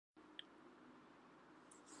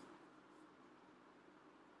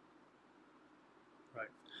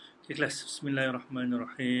Ikhlas,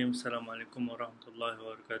 Bismillahirrahmanirrahim. Assalamualaikum warahmatullahi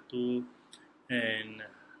wabarakatuh. And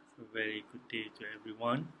a very good day to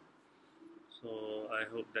everyone. So I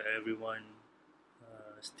hope that everyone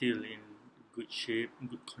still in good shape,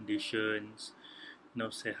 good conditions,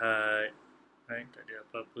 sehat, right? Tak ada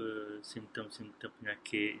apa-apa simptom-simptom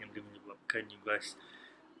penyakit yang boleh menyebabkan you guys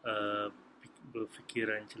uh,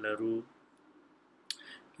 berfikiran celaru.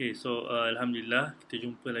 Okay, so Alhamdulillah kita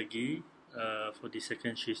jumpa lagi for the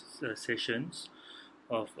second sessions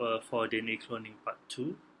of 4 DNA cloning part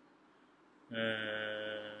 2,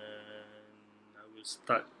 and I will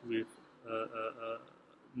start with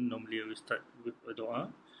normally I will start with a dua.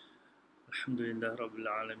 Alhamdulillah Rabbil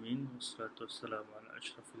Alamin, wassalatu wassalamu ala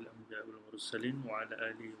ashrafil anbiya wal mursalin wa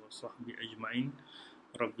ala alihi wa sahbihi ajma'in.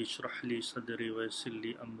 Rabbi shrah li sadri wa yassir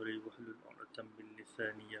li amri wahlul 'uqdatam min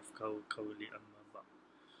lisani yafqahu qawli, amma ba'd.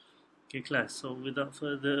 Okay, class. So without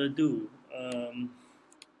further ado,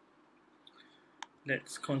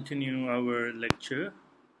 let's continue our lecture.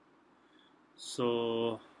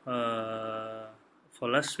 So for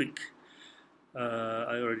last week,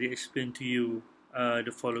 I already explained to you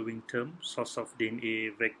the following term: source of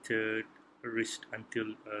DNA, vector,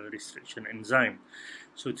 until restriction enzyme.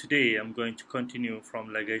 So today I'm going to continue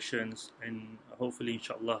from ligations, and hopefully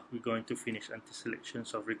inshallah we're going to finish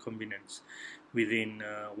anti-selections of recombinants within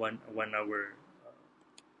 1 hour,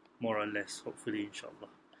 more or less, hopefully inshallah.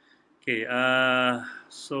 Okay,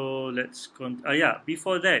 so let's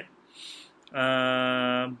before that,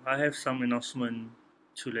 I have some announcement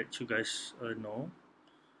to let you guys know.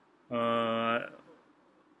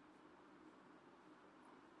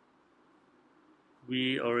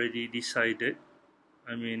 We already decided,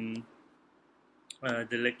 the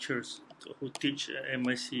lecturers who teach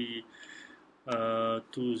MIC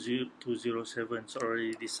 207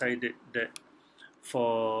 already decided that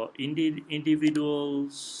for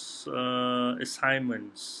individuals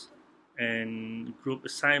assignments and group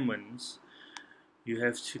assignments, you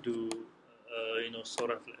have to do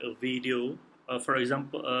sort of a video. For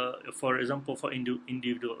example, for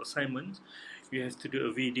individual assignments, you have to do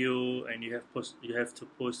a video, and you have to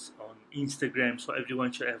post on Instagram. So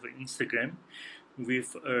everyone should have an Instagram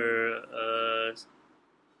with a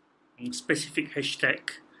specific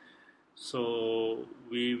hashtag. So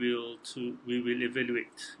we will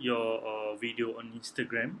evaluate your video on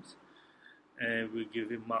Instagram, and we'll give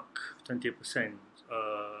you mark 20%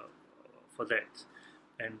 for that.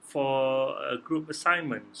 And for group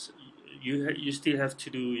assignments, you still have to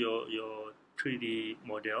do your 3D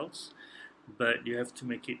models, but you have to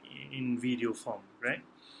make it in video form, right?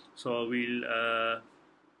 So we'll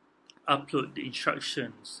upload the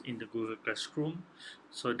instructions in the Google Classroom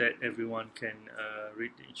so that everyone can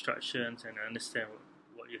read the instructions and understand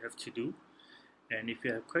what you have to do. And if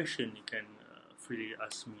you have questions, you can freely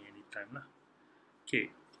ask me anytime lah.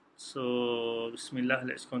 Okay, so Bismillah,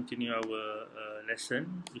 let's continue our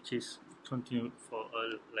lesson, which is continue for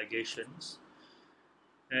ligations.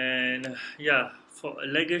 And for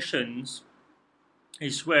ligations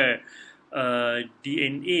is where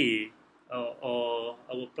DNA or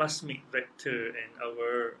our plasmid vector and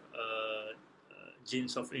our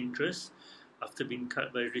genes of interest, after being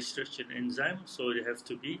cut by restriction enzyme, so they have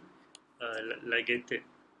to be ligated.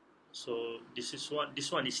 So this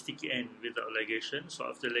one is sticky end without ligation. So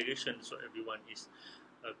after ligation, so everyone is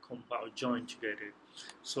compound joined together.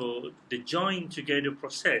 So the join together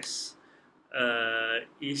process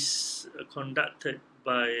is conducted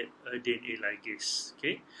by a DNA ligase.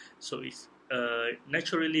 Okay, so it's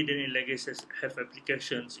naturally DNA ligases have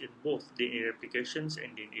applications in both DNA replications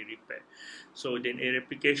and DNA repair. So DNA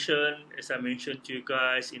replication, as I mentioned to you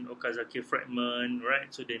guys, in Okazaki fragment,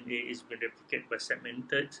 right? So DNA is being replicated by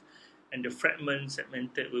segmented, and the fragment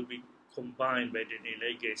segmented will be combined by DNA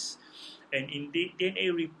ligase. And in the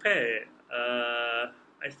DNA repair,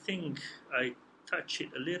 I think I touched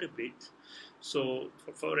it a little bit. So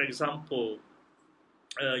for example,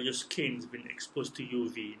 your skin's been exposed to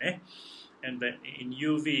UV, and then in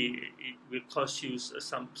UV it will cause you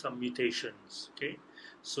some mutations. Okay,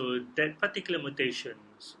 so that particular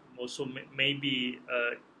mutations also maybe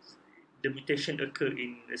the mutation occur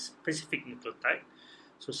in a specific nucleotide.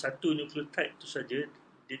 So satu nucleotide tu saja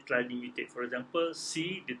dia telah dimutate. For example,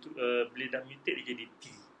 C dia bila dah mutate dia jadi T,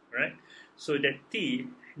 right? So that T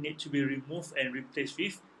need to be removed and replaced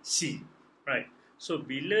with C, right? So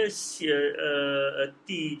bila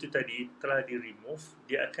T itu tadi telah di remove,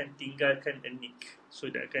 dia akan tinggalkan a nick. So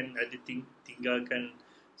dia akan ada tinggalkan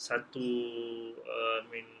satu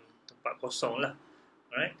tempat kosong lah,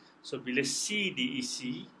 alright. So bila C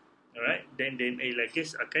diisi, alright, then DNA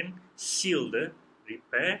ligase akan seal the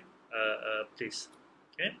repair place.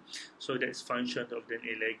 Okay, so that's function of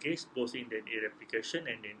DNA ligase, both in DNA replication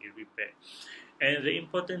and DNA repair. And the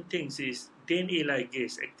important thing is DNA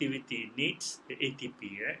ligase activity needs the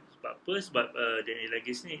ATP, right? Sebab apa? Sebab DNA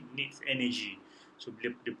ligase ni needs energy. So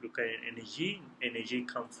bila dia perlukan energy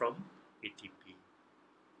come from ATP.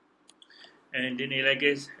 And DNA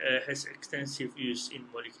ligase has extensive use in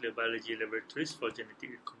molecular biology laboratories for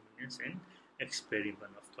genetic recombinance and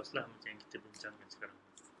experiment, of course lah, macam yang kita bincangkan sekarang.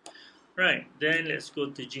 Right, then let's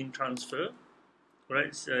go to gene transfer.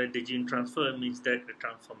 Right, so the gene transfer means that the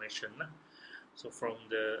transformation lah. So from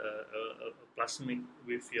the plasmid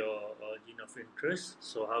with your gene of interest,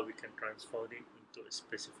 so how we can transform it into a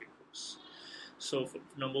specific host. So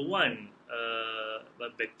number one,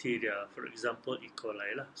 bacteria, for example, E.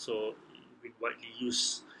 coli lah. So been widely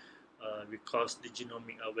used because the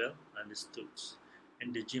genomic are well understood,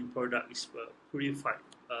 and the gene product is purified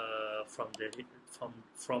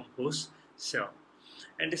from host cell.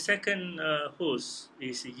 And the second host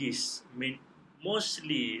is yeast.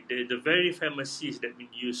 Mostly the very famous yeast that been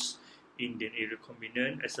used in DNA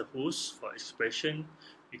recombinant as a host for expression.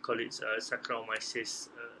 We call it Saccharomyces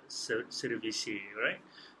cerevisiae, right?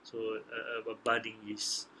 So budding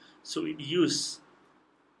yeast. So it used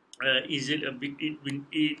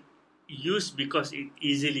it used because it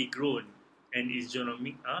easily grown and its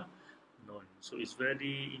genomic are known. So it's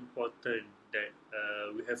very important that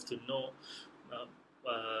we have to know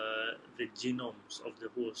the genomes of the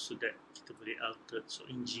host so that kita boleh alter, so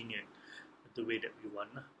engineer the way that we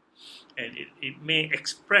want lah. And it may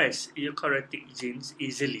express eukaryotic genes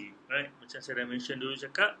easily, right? Macam saya dah mention dulu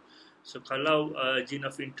cakap. So kalau gene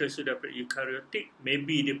of interest sudah eukaryotic,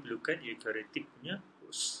 maybe dia perlukan eukaryotic punya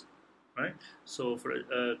host, right? So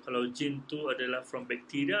kalau gene tu adalah from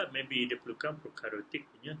bacteria, maybe dia perlukan prokaryotic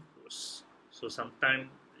punya host. So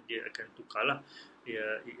sometimes dia akan tukar lah.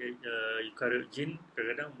 Eukaryotic gene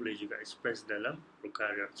kadang-kadang boleh juga express dalam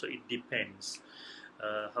prokaryote. So it depends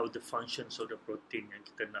how the functions of the protein yang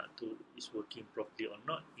kita nak tu is working properly or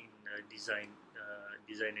not in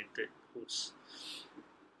designated host.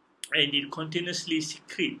 And it continuously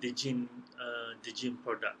secrete the gene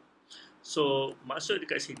product. So maksud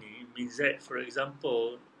dekat sini means that, for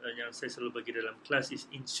example, yang saya selalu bagi dalam kelas is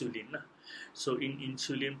insulin lah. So in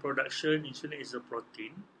insulin production, insulin is a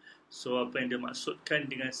protein. So apa yang dia maksudkan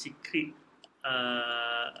dengan secret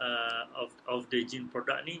of the gene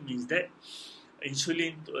product ni means that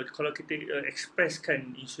insulin kalau kita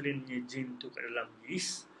expresskan insulin punya gene tu kat dalam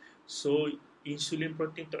yeast, so insulin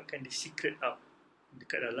protein tu akan di-secret out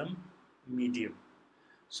dekat dalam medium.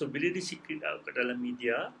 So bila di-secret out kat dalam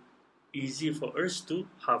media, easy for us to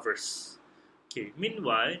harvest. Okay,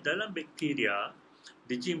 meanwhile dalam bacteria,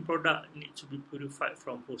 the gene product need to be purified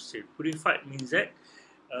from host cell. Purified means that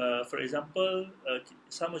for example,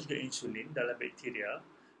 sama juga insulin dalam bakteria.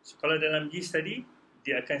 So kalau dalam yeast tadi,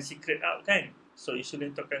 dia akan secret out kan. So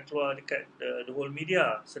insulin tu akan keluar dekat the whole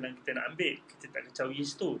media. Senang kita nak ambil, kita tak kacau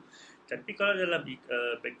yeast tu. Tapi kalau dalam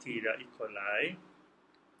bacteria E. coli,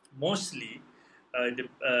 mostly the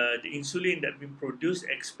insulin that been produced,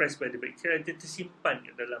 expressed by the bacteria, dia tersimpan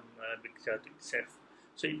dalam bacteria tu itself.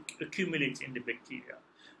 So it accumulates in the bacteria.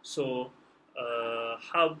 So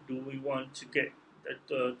how do we want to get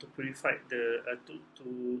to purify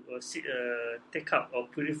take out or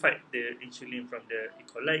purify the insulin from the E.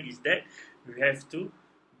 coli is that we have to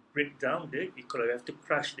break down the E. coli, we have to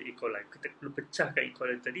crush the E. coli. Kita perlu pecahkan E.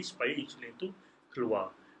 coli tadi supaya insulin tu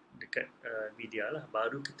keluar dekat media lah,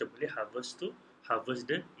 baru kita boleh harvest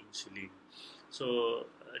the insulin. So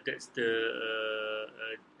that's the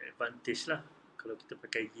advantage lah kalau kita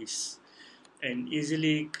pakai yeast, and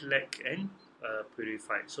easily collect and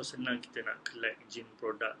purified. So senang kita nak collect gene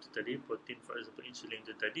product tu tadi, protein for example insulin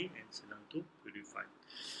tu tadi, and senang to purify.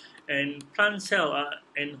 And plant cell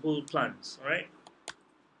and whole plants, right?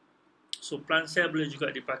 So plant cell boleh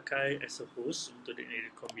juga dipakai as a host untuk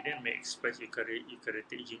DNA recombinant, may express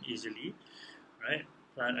eukaryotic gene easily, right?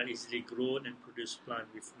 Plant are easily grown and produce plant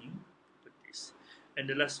with new properties. And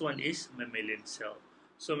the last one is mammalian cell.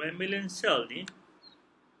 So mammalian cell ni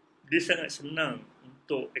dia sangat senang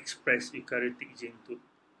untuk express eukaryotic gene to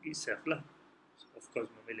itself lah. Of course,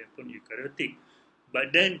 mammalian pun eukaryotic.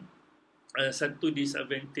 But then, satu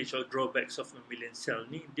disadvantage or drawbacks of mammalian cell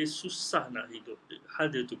ni, dia susah nak hidup,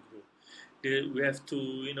 harder to grow. We have to,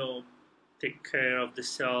 take care of the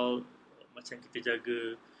cell macam kita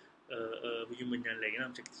jaga human yang lain lah,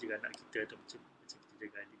 macam kita jaga anak kita atau macam kita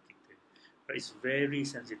jaga adik kita. But it's very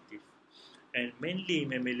sensitive. And mainly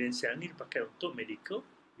mammalian cell ni dipakai untuk medical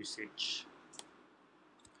usage.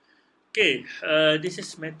 Okay, this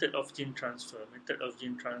is method of gene transfer. Method of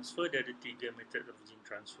gene transfer, there ada 3 method of gene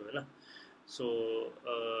transfer lah. So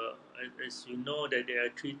as you know that there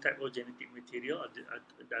are 3 types of genetic material,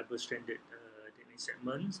 double-stranded DNA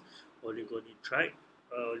segments, oligonucleotide,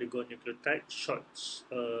 oligonucleotide, short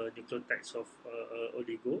nucleotides of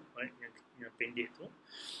oligo, right, yang pendek tu,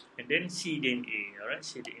 and then cDNA, alright,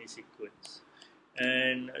 cDNA sequence.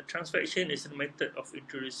 And transfection is a method of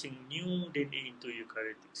introducing new DNA into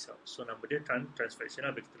eukaryotic cells. So nama dia transfection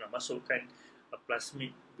lah, kita nak masukkan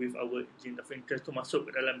plasmid with our gene of interest tu masuk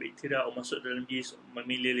ke dalam bakteria atau masuk dalam yeast,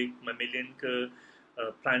 mammalian ke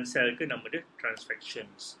plant cell ke, nama dia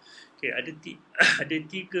transfections. Okay, ada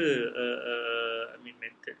tiga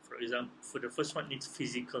method. For example, for the first one, it's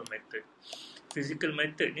physical method. Physical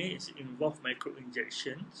method ni is involve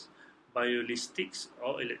microinjections, biolistics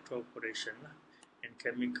or electroporation lah. And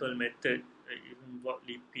chemical method involve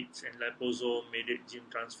lipids and liposome mediated gene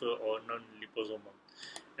transfer or non-liposomal.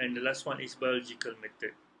 And the last one is biological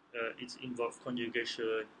method. It's involve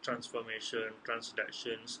conjugation, transformation,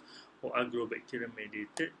 transductions, or agrobacterium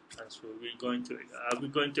mediated transfer. We're going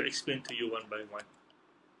to explain to you one by one.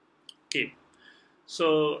 Okay,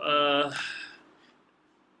 so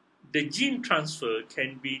the gene transfer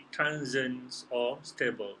can be transient or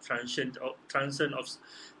stable. Transient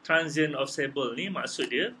of stable ni maksud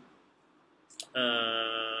dia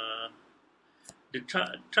the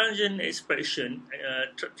transient expression,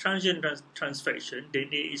 transient transfection,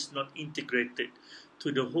 DNA is not integrated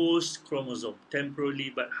to the host chromosome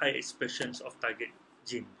temporarily but high expressions of target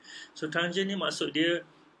gene. So transient ni maksud dia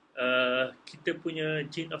kita punya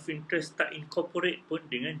gene of interest tak incorporate pun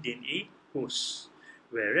dengan DNA host.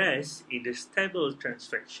 Whereas in the stable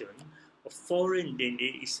transfection, a foreign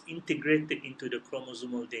DNA is integrated into the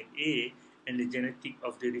chromosomal DNA and the genetic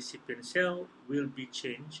of the recipient cell will be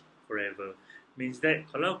changed forever. Means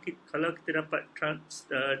that kalau kita dapat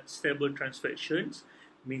stable transfections,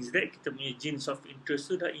 means that kita punya genes of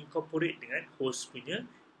interest tu dah incorporate dengan host punya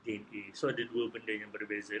DNA. So ada dua benda yang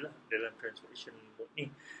berbeza lah dalam transfection mode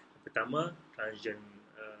ni. Yang pertama, transient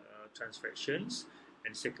transfections,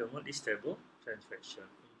 and second one is stable transfection.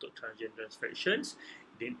 Untuk transient transfections,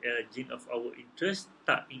 gene of our interest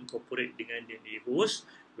tak incorporate dengan DNA host,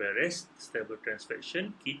 whereas stable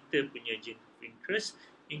transfection, kita punya gene of interest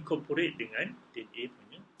incorporate dengan DNA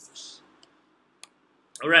punya host.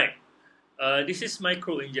 Alright, this is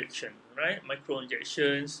microinjection, right?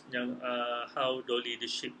 Microinjections yang how Dolly the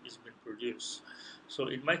sheep is being produced. So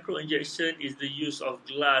in microinjection is the use of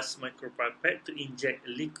glass micropipette to inject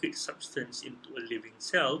a liquid substance into a living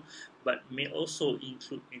cell, but may also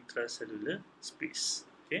include intracellular space.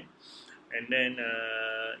 Okay, and then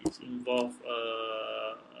it involves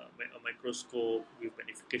a microscope with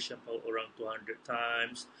magnification power around 200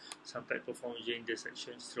 times. Some type perform gene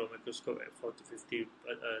dissections through a microscope at 4 to 50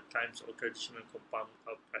 times or traditional compound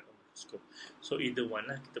upright microscope. So either one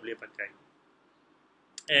lah kita boleh pakai.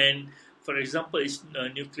 And for example, is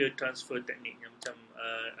nuclear transfer technique yang macam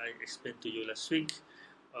I explained to you last week,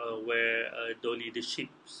 where Dolly the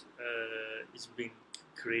sheep is being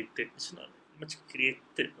created. It's not much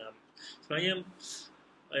created lah. Sebenarnya,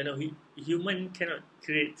 human cannot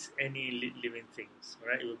create any living things,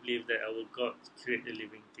 right? We believe that our God create the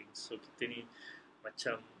living things. So kita ni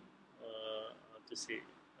macam how to say,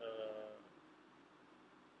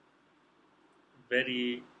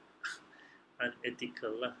 very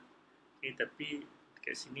unethical lah. Okay, tapi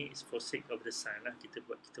kat sini is for sake of the science lah, kita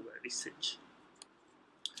buat research.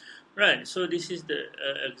 Right, so this is the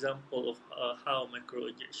example of how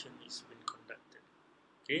microinjection is being conducted.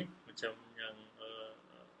 Okay, macam yang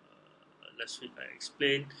last week I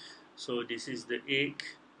explained. So this is the egg,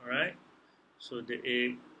 alright. So the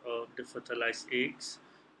egg, the fertilized eggs,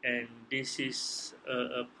 and this is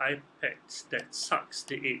a pipette that sucks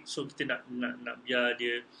the egg. So kita nak biar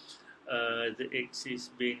dia the eggs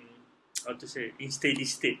is being, how to say, in steady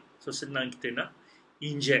state. So senang kita nak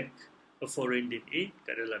inject a foreign DNA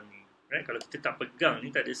kat dalam ni, right? Kalau kita tak pegang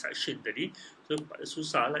ni, tak ada suction tadi, so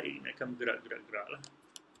susah lah egg nak akan bergerak lah.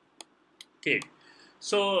 Okay,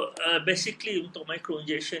 so basically untuk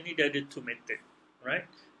microinjection ni dia ada two method, right?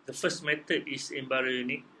 The first method is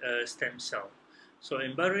embryonic stem cell. So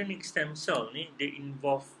embryonic stem cell ni dia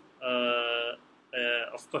involve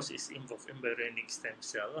of course it's involve embryonic stem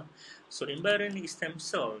cell lah. So embryonic stem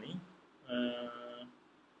cell ni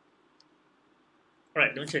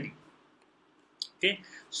right, dia macam ni. Okay,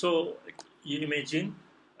 so you imagine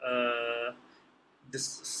the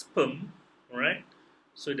sperm, right?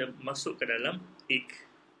 So dia masuk ke dalam egg,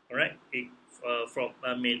 alright, egg from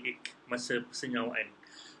male egg masa persenyawaan.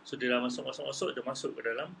 So dia dah masuk, dia masuk ke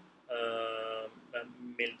dalam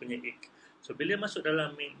male punya egg. So bila masuk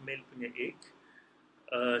dalam male punya egg,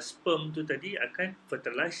 sperm tu tadi akan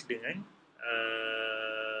fertilize dengan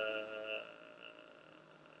uh,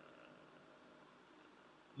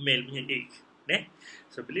 male punya egg.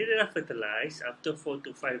 So bila dia dah fertilize, after 4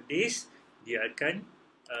 to 5 days, dia akan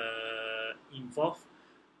involve,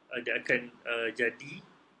 dia akan jadi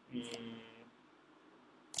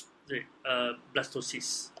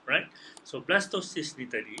blastosis, right? So blastosis ni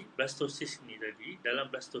tadi, dalam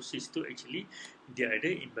blastosis tu actually dia ada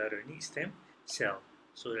embryonic stem cell.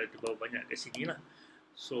 So ada berapa banyak kat sini lah.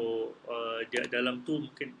 So dia dalam tu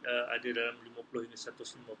mungkin ada dalam 50 hingga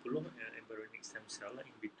 150 embryonic stem cell lah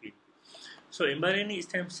in between. So embryonic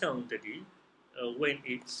stem cell tadi, when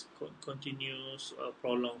it's continuous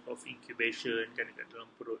prolonged of incubation kan dekat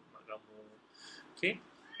dalam perut mak kamu, okay,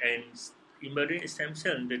 and embryonic stem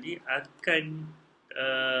cell tadi akan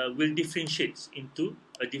will differentiate into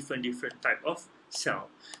a different type of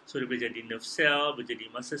cell. So dia boleh jadi nerve cell, boleh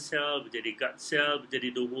jadi muscle cell, boleh jadi gut cell, boleh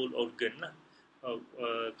jadi the whole organ lah.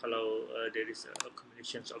 Kalau there is a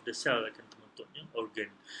combination of the cell akan terbentuknya organ.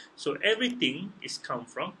 So everything is come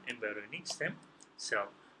from embryonic stem cell.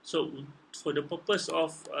 So for the purpose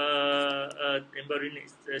of embryonic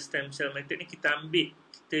stem cell method ni, kita ambil,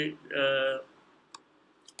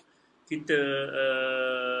 kita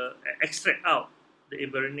extract out the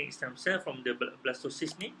embryonic stem cell from the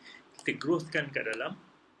blastocyst ni, kita growthkan kat dalam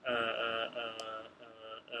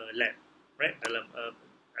lab, right? Dalam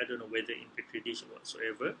I don't know whether in petri dish or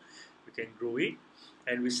whatsoever, we can grow it,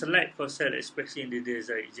 and we select for cell expression in the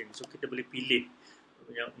desired gene. So kita boleh pilih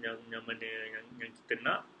yang mana yang kita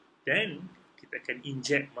nak, then kita akan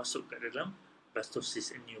inject masuk kat dalam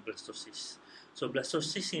blastocyst, and new blastocyst. So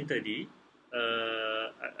blastocyst ni tadi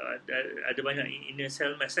ada banyak inner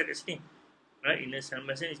cell mass kat sini, right? Inner cell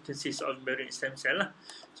mass ni consists of embryonic stem cell lah.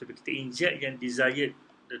 So bila kita inject yang desired,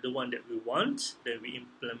 the one that we want, then we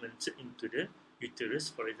implement it into the uterus,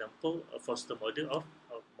 for example, a foster model of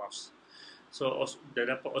mouse. So dah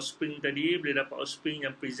dapat offspring tadi, bila dapat offspring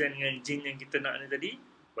yang present dengan gene yang kita nak ni tadi,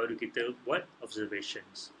 baru kita buat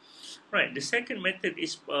observations. Right, the second method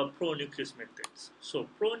is pro-nucleus methods. So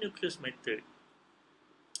pro-nucleus method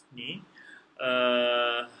ni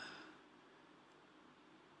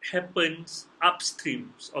happens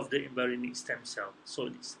upstream of the embryonic stem cell. So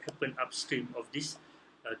it's happen upstream of this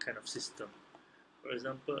kind of system. For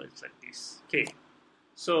example, it's like this. Okay,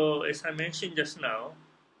 so as I mentioned just now,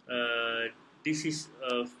 this is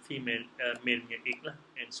a female, male egg lah,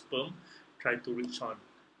 and sperm try to reach on,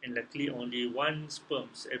 and luckily only one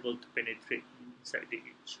sperm is able to penetrate inside the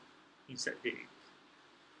egg.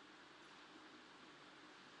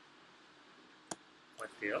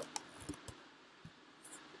 What they are?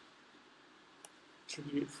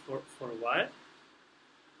 Actually, for a while.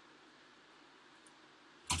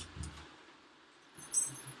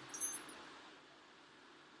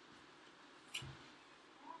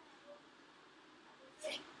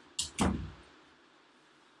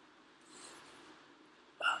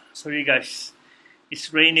 Sorry guys,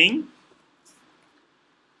 it's raining.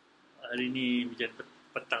 Hari ni hujan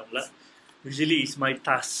petang pula. Usually it's my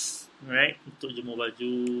task, right? Untuk jemur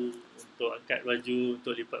baju, untuk angkat baju,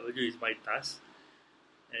 untuk lipat baju is my task.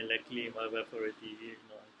 And luckily my wife already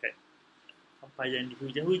angkat. Apa yang di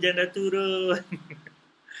hujan dah turun.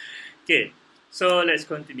 Okay, so let's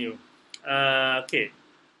continue. Okay,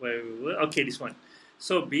 where we were? Okay, this one.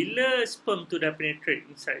 So bila sperm tu dah penetrate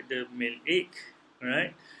inside the male egg,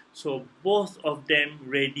 right? So both of them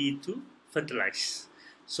ready to fertilize.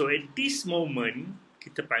 So at this moment,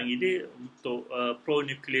 kita panggil dia untuk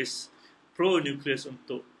pro-nucleus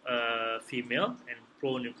untuk female, and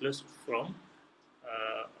pro-nucleus from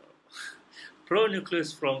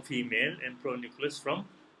female and pro-nucleus from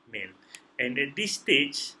male. And at this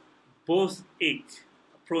stage, both egg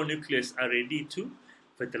pro-nucleus are ready to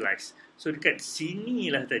fertilize. So dekat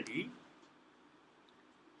sini lah tadi,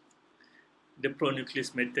 the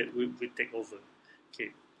pro-nucleus method will take over.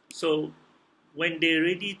 Okay, so when they're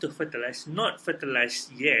ready to fertilize, not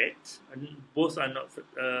fertilized yet, and both are not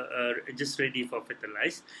just ready for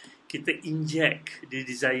fertilize, kita inject the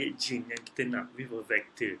desired gene yang kita nak with a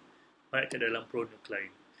vector, right, ke dalam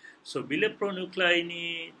pronuclei. So bila pronuclei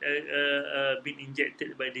ni been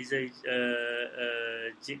injected by desired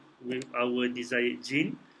gene, with our desired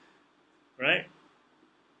gene, right?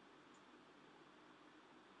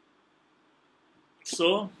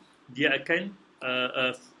 So dia akan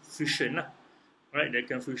fusion lah, right? Dia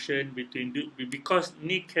akan fusion between, because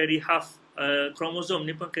ni carry half chromosome,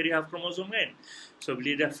 ni pun carry half chromosome kan. So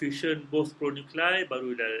bila dah fusion both pronuclei,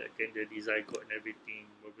 baru dah akan jadi zygote and everything,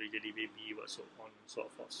 baru jadi baby, what so on and so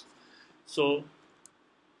forth. So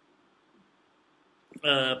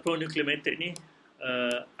pronuclear method ni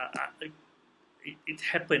it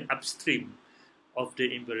happen upstream of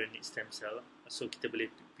the embryonic stem cell. So kita boleh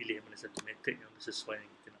pilih mana satu method yang sesuai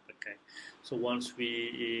yang kita nak pakai. So once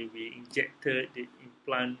we injected the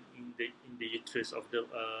implant in the uterus of the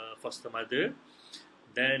foster mother,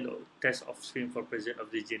 then test offspring for presence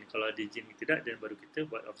of the gene. Kalau ada gene tidak, then baru kita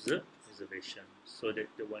buat observation. So that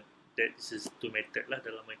this is two method lah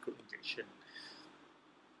dalam micro injection.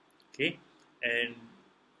 Okay, and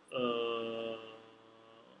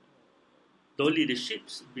the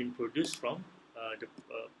leadership's been produced from the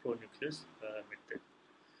pronucleus method.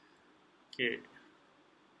 Okay,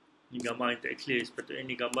 ni gambar yang tak clear. Sepatutnya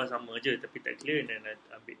ni gambar sama je tapi tak clear, dan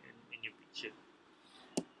ambil a new picture.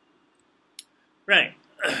 Right.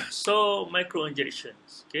 So micro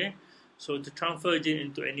injections. Okay. So to transfer gene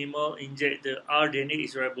into animal, inject the rDNA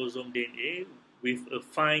is ribosome DNA with a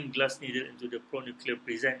fine glass needle into the pronuclear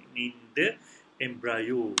present in the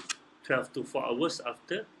embryo 12 to 4 hours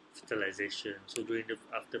after fertilization. So during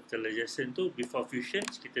after fertilization tu, before fusion,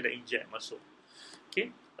 kita dah inject masuk.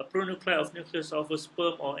 Okay, a pronuclei of nucleus of a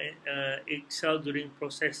sperm or egg cell during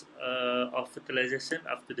process of fertilization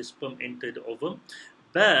after the sperm enter the ovum,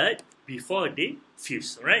 but before they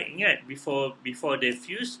fuse. Right? Ingat, before they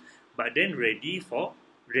fuse, but then ready for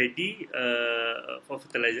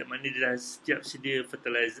fertilizer. Mana dia dah siap sedia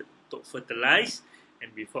untuk fertilize,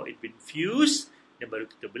 and before it been fused, then baru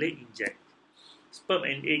kita boleh inject. Sperm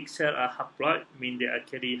and egg cell are haploid, mean they are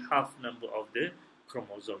carry half number of the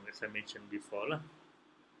chromosome, as I mentioned before lah.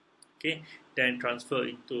 Okay, then transfer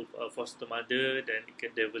into a foster mother, then it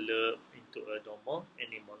can develop into a normal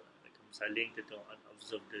animal. Akan saling kita tengok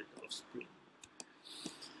unobserved the offspring.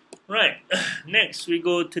 Right, next we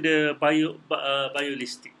go to the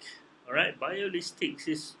biolistic. Alright, biolistic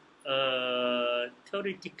is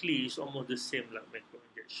theoretically is almost the same like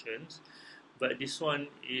microinjections, but this one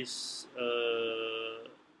is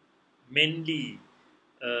mainly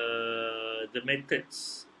the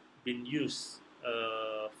methods been used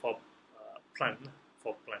for plant.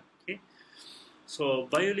 Okay, so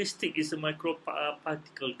biolistic is a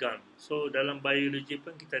microparticle gun. So dalam biology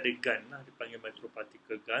pun kita ada gun lah, dipanggil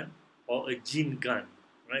microparticle gun or a gene gun.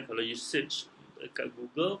 Right, kalau you search kat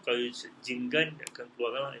Google, kalau you search gene gun, dia akan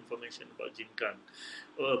keluarkan information about gene gun.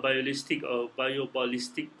 Biolistic or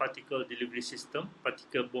bioballistic particle delivery system,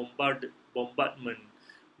 particle bombardment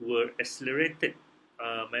were accelerated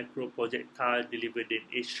microprojectile deliver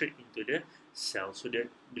DNA straight into the cell. So that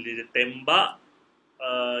bila dia tembak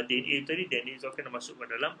DNA tadi, DNA itu akan masuk ke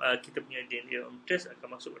dalam kita punya DNA interest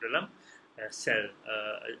akan masuk ke dalam cell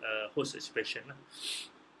host expression lah.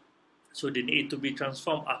 So DNA to be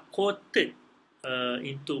transformed are coated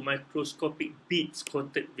into microscopic beads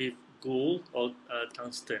coated with gold or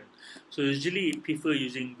tungsten. So usually prefer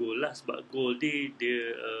using gold lah, sebab gold dia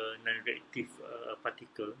non-reactive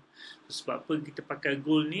particle. So, sebab apa kita pakai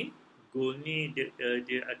gold ni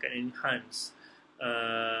dia akan enhance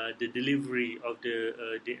the delivery of the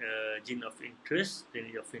gene of interest,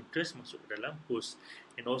 DNA of interest masuk ke dalam host,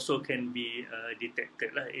 and also can be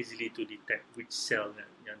detected lah, easily to detect which cell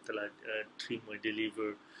yang telah terima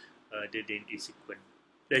deliver the DNA sequence,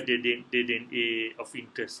 the DNA of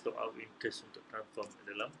interest atau of interest untuk transform ke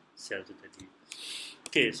dalam sel tu tadi.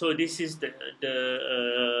 Okay, so this is the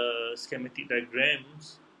schematic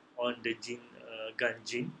diagrams on the gene gun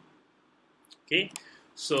gene. Okay,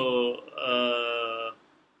 so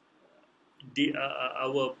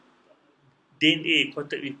our DNA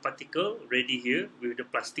coated with particle ready here with the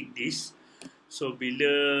plastic disc. So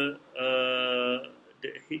bila the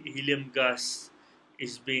helium gas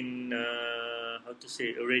is been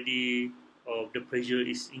already, or the pressure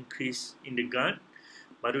is increased in the gun,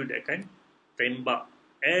 baru dia akan tembak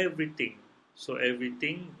everything. So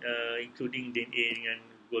everything including DNA dengan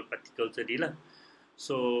gold particle tadi lah.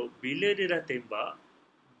 So bila dia dah tembak,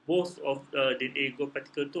 both of DNA gold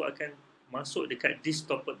particle tu akan masuk dekat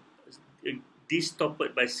distoppered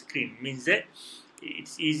by screen, means that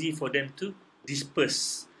it's easy for them to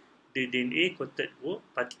disperse the DNA coated gold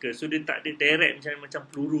particle. So dia tak ada direct macam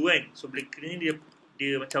peluru kan. So bila kena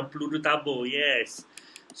dia macam peluru tabur. Yes.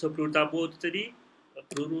 So peluru tabur tu tadi,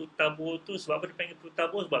 sebab apa dia panggil peluru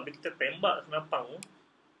tabur? Sebab bila kita tembak senapang tu,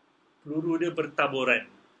 peluru dia bertaburan.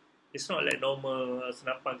 It's not like normal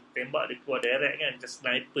senapang tembak dia keluar direct kan, macam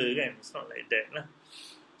sniper kan. It's not like that lah.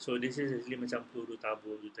 So this is actually macam peluru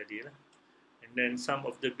tabur tu tadi lah. And then some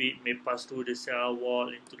of the bead may pass through the cell wall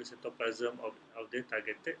into the cytoplasm of the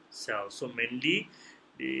targeted cell. So mainly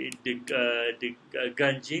the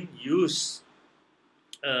gun gene used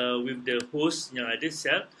with the host yang ada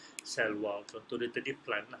cell wall. Contoh dia tadi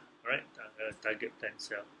plant lah, right? Target plant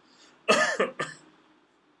cell.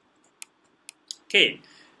 Okay,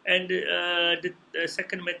 And the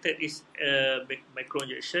second method is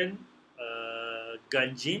microinjection,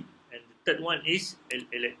 gun-gene, and the third one is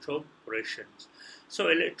electroporation. So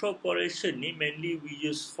electroporation ni mainly we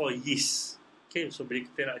use for yeast. Okay, so bila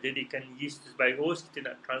kita nak jadikan yeast by host,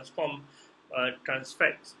 kita nak transform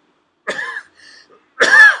transfect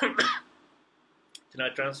kita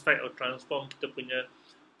nak transform kita punya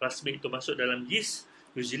plasmid itu masuk dalam yeast,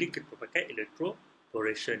 usually kita pakai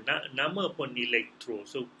electroporation. Nama pun elektro,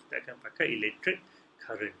 so kita akan pakai electric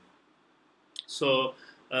current. So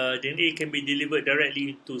DNA can be delivered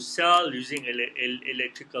directly into cell using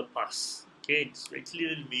electrical pulse. Okay, it's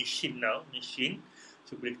actually a machine now,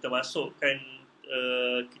 so bila kita masukkan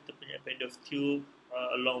kita punya band of tube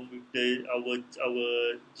along with our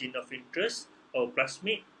gene of interest, our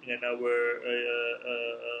plasmid dengan our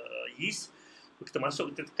yeast, kita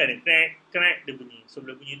masuk, kita tekan crack dia bunyi. So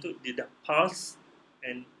bila bunyi tu dia dah pulse,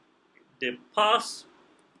 and the pulse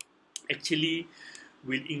actually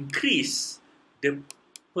will increase the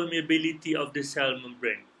permeability of the cell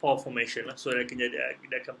membrane, pore formation lah. So dia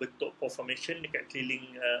akan bentuk pore formation dekat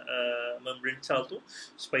keliling membrane cell tu,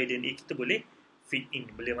 supaya DNA kita boleh fit in,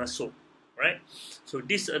 boleh masuk. Right? So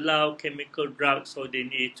this allow chemical drugs or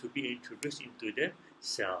DNA to be introduced into the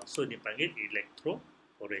cell. So dipanggil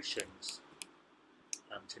electroporations.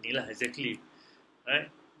 Macam ni lah exactly. Right?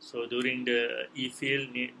 So during the E-field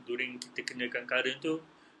ni, during kita kenakan current tu,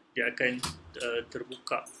 dia akan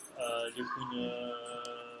terbuka dia punya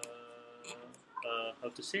how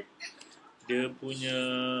to say, dia punya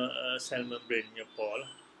cell membrane punya pore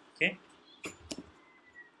lah. Okay.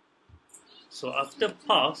 So after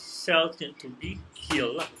pulse, cells need to be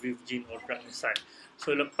killed lah with gene or drug inside.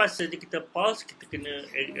 So lepas saja kita pulse, kita kena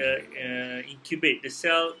incubate the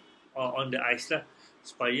cell on the ice lah,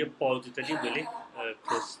 supaya pore tu tadi boleh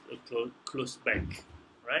close back,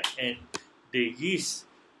 right? And the yeast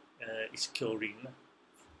is curing lah.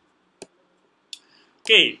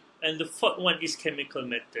 Okay, and the fourth one is chemical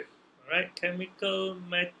method. Right, chemical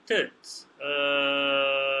methods.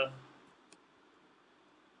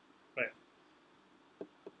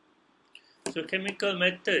 So chemical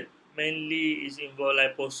method mainly is involve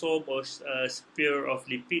liposome or sphere of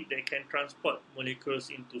lipid that can transport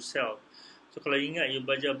molecules into cell. So kalau ingat you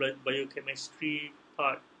belajar biochemistry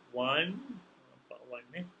part 1.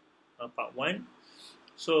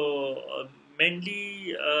 So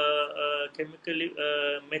mainly chemical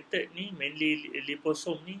method ni, mainly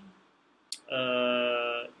liposome ni,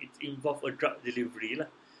 it involve a drug delivery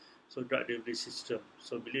lah. So drug delivery system.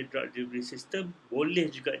 So bila drug delivery system boleh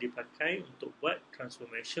juga dipakai untuk buat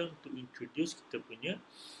transformation, to introduce kita punya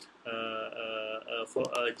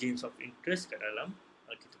genes of interest kat dalam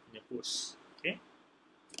kita punya host. Okay.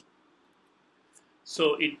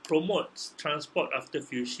 So it promotes transport after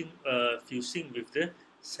fusing with the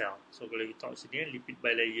cell. So kalau kita tengok sini, lipid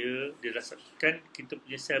bilayer, dia rasakan kita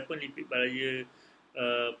punya cell pun lipid bilayer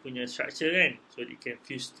punya structure kan. So it can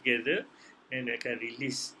fuse together and they akan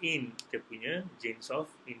release in kita punya genes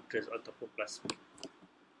of interest ataupun plasmid.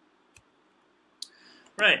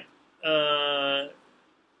 Right.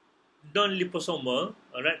 Non-liposomal,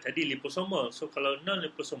 alright, tadi liposomal. So kalau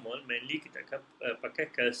non-liposomal, mainly kita akan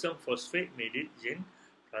pakai calcium phosphate mediated gene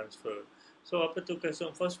transfer. So apa tu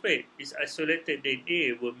calcium phosphate? Is isolated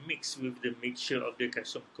DNA will mix with the mixture of the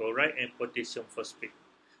calcium chloride and potassium phosphate.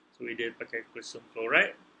 So dia pakai calcium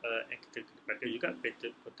chloride and kita pakai juga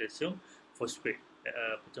potassium phosphate.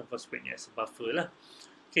 Potassium phosphate ni as a buffer lah.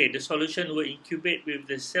 Okay, the solution will incubate with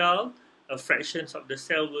the cell. Fractions of the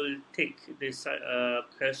cell will take this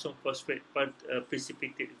calcium phosphate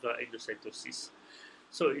precipitate via endocytosis.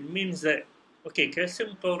 So it means that, okay,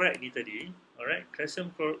 calcium chloride ni tadi, alright,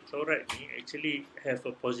 calcium chloride ni actually have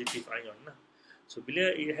a positive ion lah. So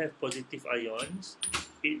bila it have positive ions,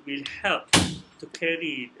 it will help to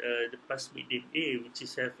carry the plasmid DNA, which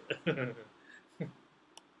is have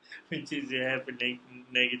have a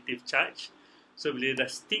negative charge. So bila dah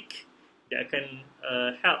stick, dia akan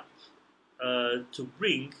help to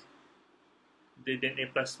bring the DNA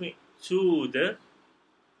plasmid to the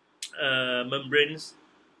membranes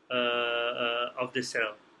of the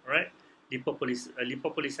cell, right?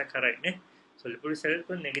 Lipopolysaccharide, So lipopolysaccharide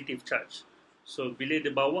pun negative charge. So bila dia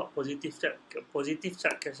bawa positive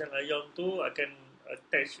charge calcium ion tu akan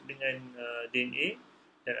attach dengan DNA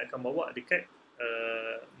dan akan bawa dekat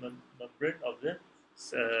membrane of the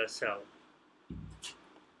cell.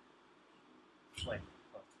 Right.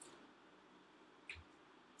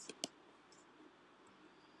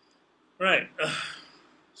 Right,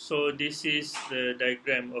 so this is the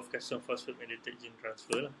diagram of calcium phosphate mediated gene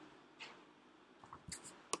transfer.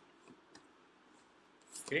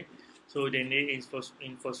 Okay, So DNA in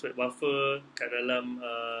phosphate buffer kat dalam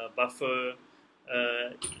buffer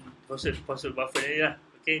phosphate buffer ni lah.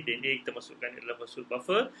 Okay, DNA kita masukkan dalam phosphate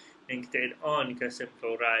buffer dan kita add on calcium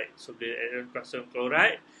chloride. So bila add on calcium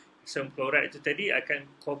chloride itu tadi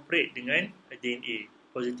akan cooperate dengan DNA,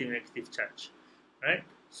 positive negative charge, right?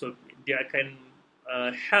 So dia akan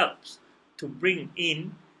helps to bring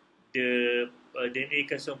in the DNA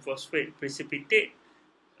calcium phosphate precipitate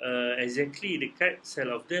exactly dekat cell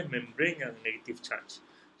of the membrane yang negative charge.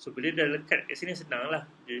 So bila dah lekat kat sini senang lah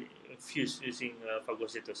dia infuse using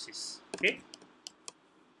phagocytosis. Okay.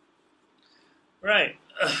 Right.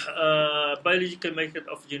 Biological method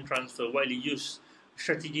of gene transfer widely used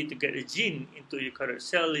strategy to get a gene into eukaryote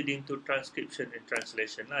cell leading to transcription and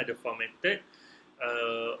translation. Ada four method.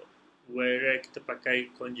 Where kita pakai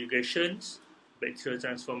conjugations, bacterial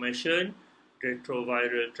transformation,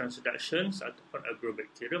 retroviral transductions ataupun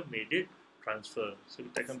agrobacterium mediated transfer. So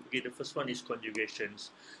kita akan pergi, the first one is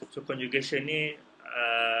conjugations. So conjugation ni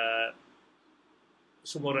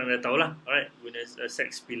semua orang dah tahulah, alright, guna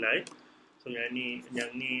sex pili. So yang ni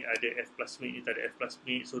ada F plasmid, ni tak ada F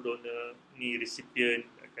plasmid, so donor ni recipient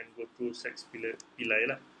akan go through sex pili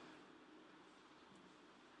lah.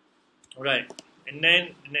 Alright, and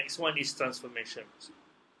then the next one is transformations,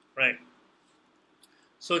 right?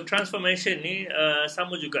 So transformation ni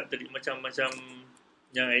sama juga tadi macam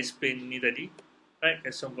yang I explain ni tadi, right?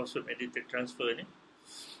 Calcium phosphate mediated transfer ni.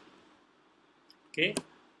 Okay,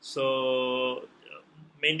 so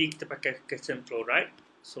mainly kita pakai calcium chloride.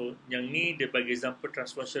 So yang ni dia bagi example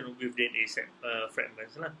transformation with DNA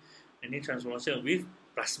fragments lah. Ini transformation with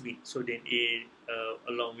plasmid. So DNA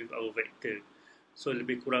along with our vector. So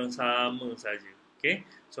lebih kurang sama saja. Okay,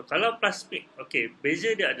 so kalau plasmid, okay,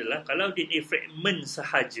 beza dia adalah kalau DNA fragment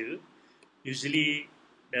sahaja, usually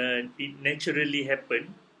it naturally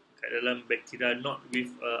happen kat dalam bacteria, not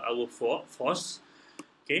with our force.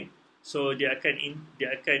 Okay, so dia akan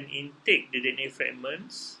intake the DNA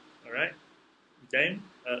fragments, alright. Then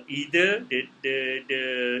either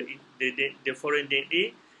the foreign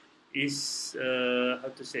DNA is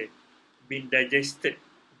been digested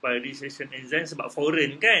by rejection enzyme sebab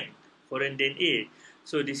foreign DNA.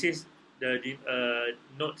 So this is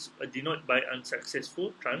denote by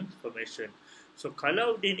unsuccessful transformation. So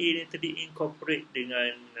kalau DNA ini tadi incorporate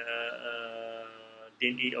dengan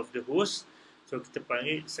DNA of the host, so kita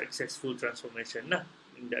panggil successful transformation lah.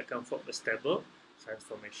 Dia akan form a stable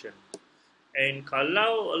transformation. And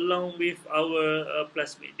kalau along with our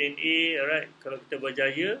plasmid DNA, alright, kalau kita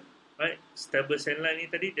berjaya, right, stable cell line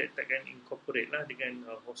ni tadi dia takkan incorporate lah dengan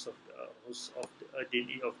host of the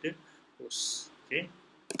DNA of the host. Okay.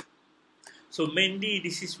 So mainly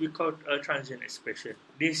this is we call transient expression.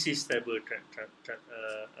 This is stable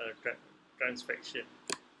transfection.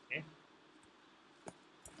 Okay.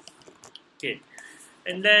 Okay.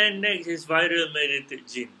 And then next is viral mediated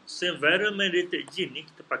gene. So viral mediated gene ni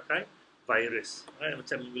kita pakai virus. Right?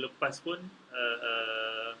 Macam minggu lepas pun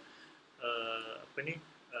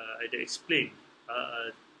I dah explain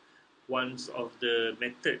one of the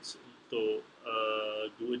methods untuk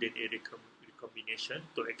do DNA recombination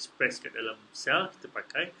to express kat dalam sel, kita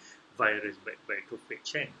pakai virus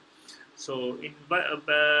bacteriophage. So in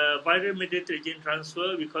viral mediated gene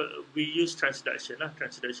transfer, we use transduction.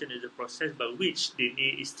 Transduction is a process by which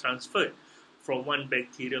DNA is transferred from one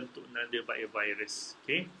bacterium to another by a virus.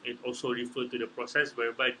 Okay, it also refers to the process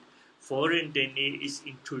whereby foreign DNA is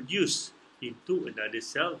introduced into another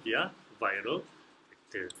cell via viral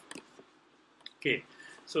vector. Okay,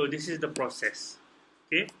 so this is the process.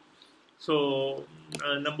 Okay, so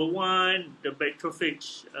number one, the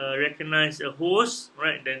bacteriophage recognize a host,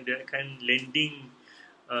 right? Then dia akan landing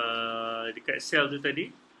dekat sel tu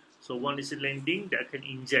tadi. So one is landing, dia akan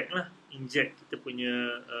inject kita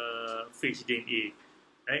punya phage DNA,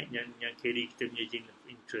 right? Yang carry kita punya gene of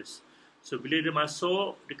interest. So bila dia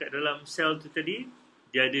masuk dekat dalam sel tu tadi,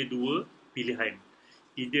 dia ada dua pilihan.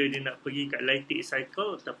 Either dia nak pergi kat lytic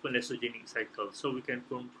cycle ataupun lysogenic cycle. So we can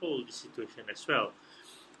control the situation as well.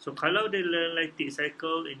 So kalau dia lytic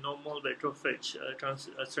cycle in normal bacteriophage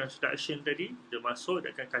transduction tadi, dia masuk,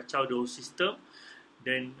 dia akan kacau the whole system.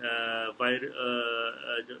 Then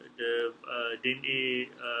the DNA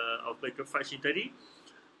of bacteriophage tadi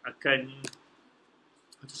akan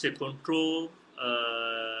control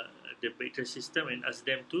the bacterial system and ask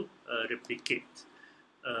them to replicate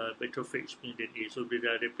bacteriophage punya DNA. So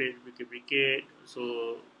bila dah replicate,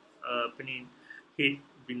 so head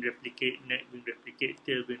been replicate, neck been replicate,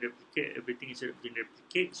 tail been replicate, everything is been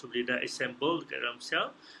replicate. So bila dah assemble dekat dalam sel,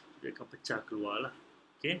 dia akan pecah keluar lah.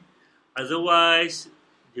 Okay. Otherwise,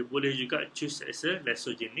 dia boleh juga choose as a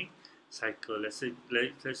lysogenic cycle.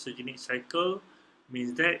 Lysogenic cycle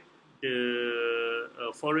means that the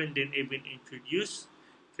foreign DNA being introduced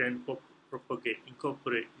can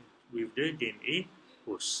incorporate with the DNA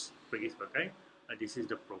host. This is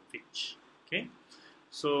the prophage. Okay.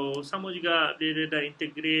 So sama juga dia dah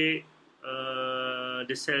integrate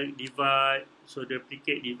the cell divide, so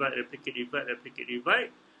replicate,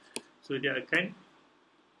 divide. So dia akan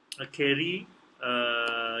carry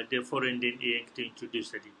the foreign DNA yang kita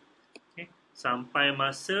introduce tadi. Okay. Sampai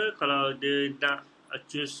masa kalau dia nak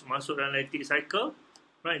choose masuk dalam lactic cycle,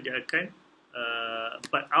 right, dia akan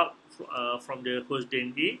butt out from the host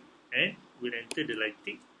DNA and will enter the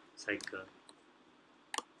lactic cycle.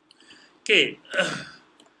 Okay.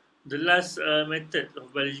 The last method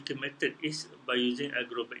of biological method is by using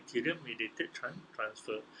agrobacterium mediated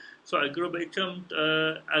transfer. So agrobacterium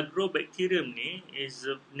ni is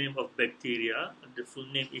the name of bacteria. The full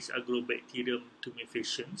name is Agrobacterium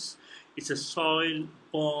tumefaciens. It's a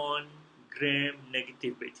soil-borne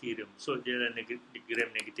gram-negative bacterium. So dia adalah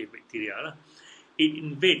gram-negative bacteria lah. It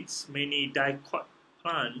invades many dicot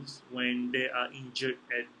plants when they are injured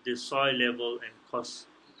at the soil level and cause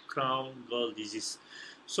crown gall disease.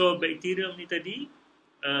 So bacterium ni tadi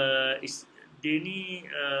dia ni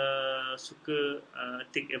suka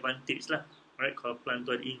take advantage lah, right? Kalau plant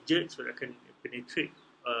tu ada injured, so dia akan penetrate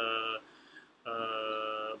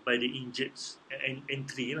by the injured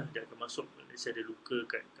entry lah. Dia akan masuk, let's say ada luka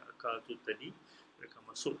kat akar tu tadi, dia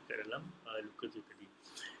akan masuk kat dalam luka tu tadi.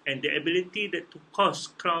 And the ability that to cause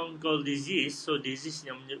crown gall disease, so disease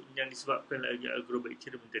yang disebabkan oleh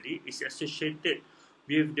agrobacterium tadi, is associated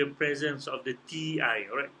with the presence of the TI,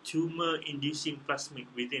 alright, tumor-inducing plasmid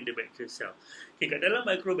within the bacterial cell. Okay, kat dalam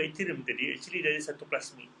microbacterium tadi, actually ada satu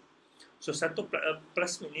plasmid. So satu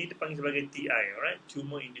plasmid ni dipanggil sebagai TI, alright,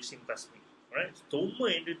 tumor-inducing plasmid. Alright,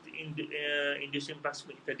 tumor-inducing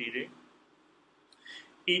plasmid tadi dia,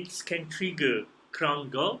 it can trigger crown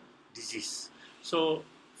gall disease. So,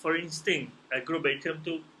 for instance, agrobacterium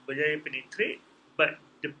tu berjaya penetrate, but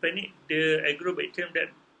the agrobacterium that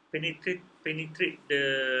penetrate the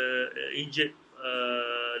injured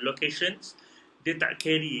locations, dia tak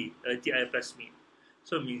carry TI plasmid.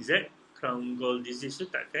 So means that crown gall disease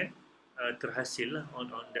tu takkan terhasil lah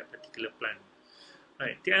on that particular plant.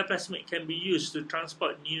 Right. TI plasmid can be used to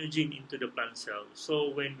transport new gene into the plant cell.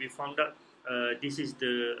 So when we found out this is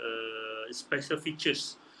the special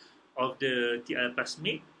features of the TI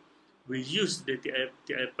plasmid, we use the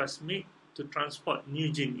TI plasmid to transport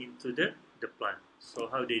new gene into the plant. So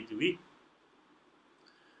how they do it?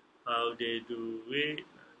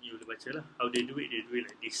 You boleh baca lah. How they do it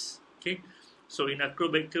like this. Okay. So in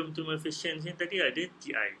Agrobacterium tumefaciens ni tadi ada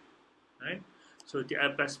TI. Right. So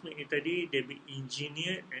TI plasmid ni tadi dia be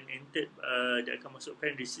engineered and entered, dia akan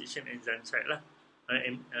masukkan restriction enzyme site lah.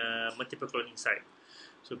 Multiple cloning site.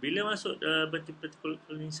 So bila masuk multiple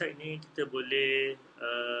cloning site ni, kita boleh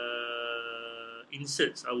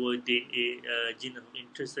insert our DNA gene of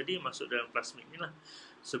interest tadi masuk dalam plasmid ni lah.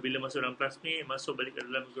 So bila masuk dalam plasmid, masuk balik ke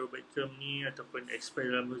dalam agrobacterium ni ataupun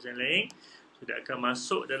express dalam host yang lain, so dia akan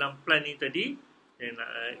masuk dalam plant ni tadi, and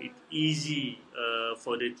it's easy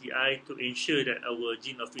for the TI to ensure that our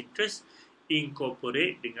gene of interest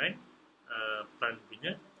incorporate dengan plant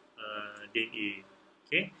punya DNA.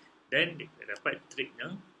 Okay, then dia dapat trait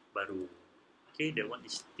yang baru. Okay, that one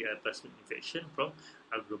is TI plasmid infection from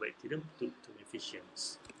Agrobacterium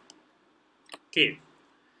tumefaciens. Okay.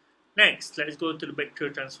 Next, let's go to the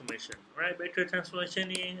bacterial transformation. Right, bacterial transformation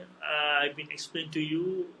ni I've been explained to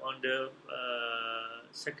you on the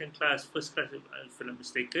first class if I'm not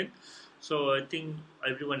mistaken. So I think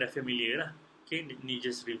everyone dah familiar lah. Okay, ni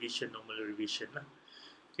just revision, normal revision lah.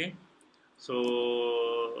 Okay, so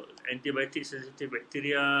antibiotic sensitive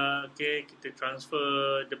bacteria. Okay, kita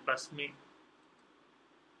transfer the plasmid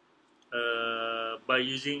by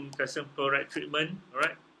using calcium chloride treatment,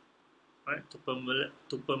 alright. Right, to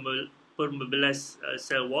permeabilize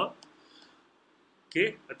cell wall,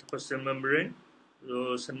 okay, ataupun cell membrane.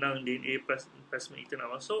 So senang DNA plasmid kita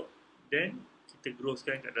nak masuk, then kita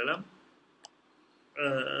growthkan kat dalam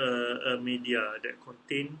media that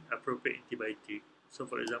contain appropriate antibiotic. So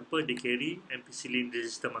for example, they carry ampicillin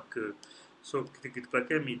resistant marker. So kita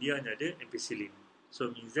pakai media yang ada ampicillin.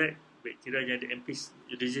 So means that bakteria yang ada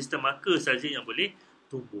resistant marker saja yang boleh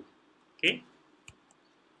tumbuh. Okay.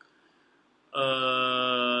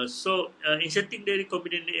 Inserting the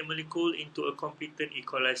recombinant DNA molecule into a competent E.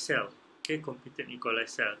 coli cell. Okay, competent E. coli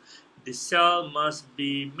cell. The cell must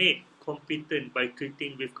be made competent by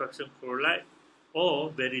treating with calcium chloride,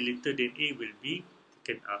 or very little DNA will be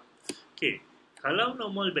taken up. Okay, kalau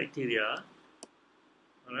normal bacteria,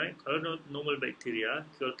 Alright, kalau normal bacteria,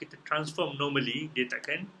 kalau kita transform normally, dia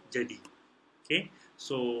takkan jadi. Okay,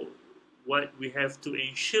 so what we have to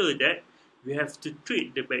ensure that we have to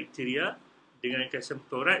treat the bacteria dengan calcium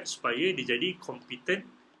chloride supaya dia jadi competent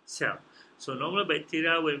cell. So normal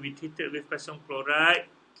bacteria when we treat it with calcium chloride,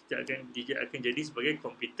 dia akan jadi sebagai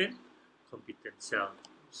competent cell.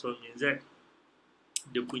 So means that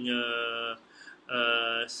dia punya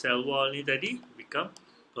cell wall ni tadi become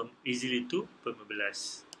easily to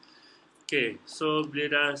permeabilize. Okay, so bila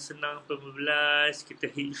dah senang permeabilize, kita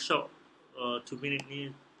heat shock 2 minit ni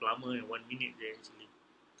lama, 1 minit je actually.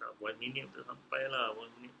 Tak, 1 minit tak sampai lah,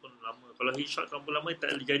 1 minit pun lama. Kalau heat shock terlalu lama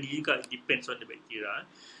tak jadi juga, it depends on the bacteria.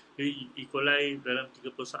 Jadi E. coli dalam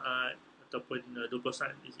 30 saat ataupun 20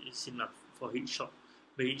 saat is enough for heat shock.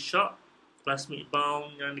 But heat shock, plasmid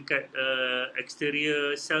bound yang dekat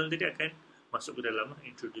exterior cell tadi akan masuk ke dalam,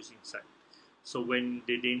 introduce inside. So when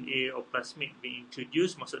the DNA or plasmid being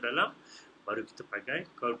introduced masuk dalam, baru kita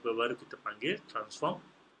panggil transform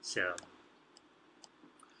cell.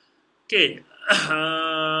 Okay,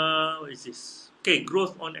 what is this? Okay,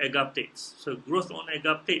 growth on agar plates. So growth on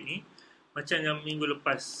agar plate ni macam yang minggu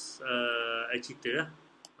lepas I cerita lah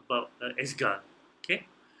about Asgar. Okay,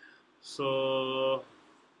 so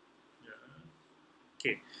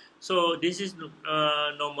okay, so this is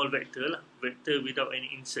normal vector lah, vector without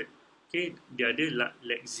any insert. Okay, dia ada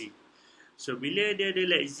lag Z. So bila dia ada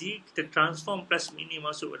lag Z, kita transform plasmid ni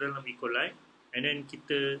masuk ke dalam E. coli, and then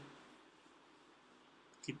kita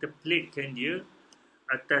platekan dia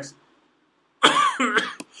atas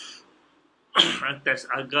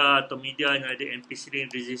atas agar atau media yang ada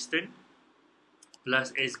ampicillin resistant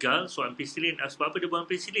plus Asgar. So ampicillin, sebab apa dia buat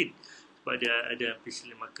ampicillin? Sebab dia ada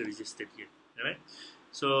ampicillin marker resistant dia. Alright.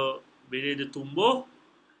 So bila dia tumbuh,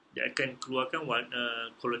 dia akan keluarkan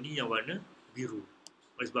koloni yang warna biru.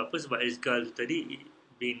 Sebab apa? Sebab Asgar tu tadi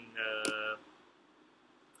been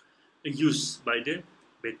used by the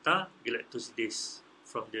beta galactosidase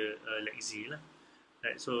from the lag Z lah.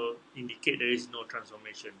 Right, so indicate there is no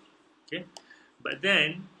transformation. Okay, but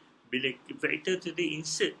then bila vector tu di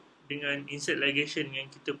insert dengan insert ligation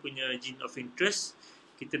yang kita punya gene of interest,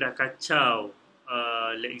 kita dah kacau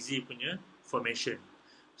lag Z punya formation.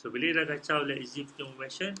 So bila dah kacau lag Z punya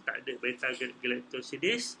formation, tak ada beta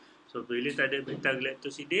galactosidase. So bila tak ada beta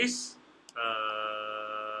galactosidase,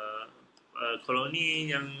 koloni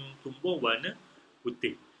yang tumbuh warna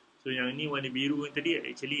putih. So yang ni warna biru yang tadi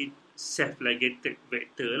actually self-ligated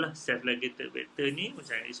vector lah. Self-ligated vector ni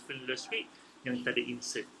macam yang explain last week yang tak ada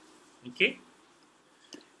insert. Okay.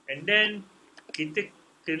 And then kita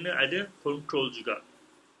kena ada control juga.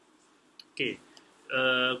 Okay.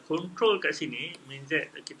 Control kat sini means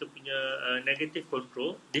that kita punya negative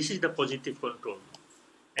control. This is the positive control.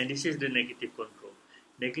 And this is the negative control.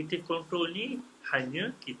 Negative control ni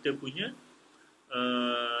hanya kita punya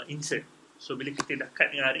insert. So bila kita dah cut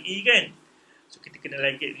dengan RE kan, so kita kena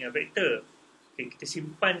ligate dengan vector. Okay, kita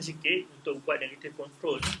simpan sikit untuk buat negative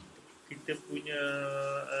control ni. Kita punya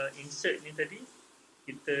insert ni tadi,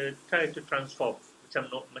 kita try to transform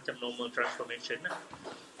macam normal transformation lah.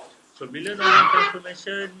 So bila normal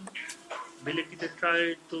transformation, bila kita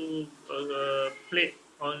try to plate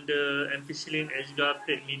on the ampicillin Asgar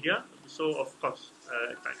plate media, so of course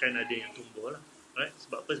takkan ada yang tumbuh lah. Right?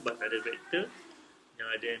 Sebab apa? Sebab tak ada vector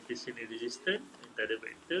yang ada ampicillin resistant, yang tak ada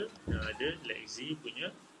vector yang ada lag Z punya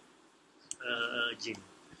gene.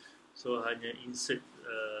 So hanya insert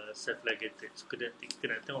self-ligated. So kita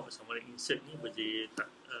nak tengok sama ada insert ni berjaya tak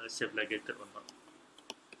self-ligated or not.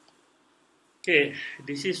 Okay,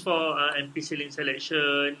 this is for ampicillin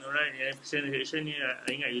selection. Alright, ampicillin selection ni I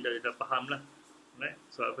ingat you dah faham lah. Alright,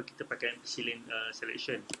 so apa kita pakai ampicillin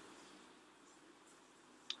selection.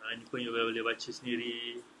 Ini pun you boleh baca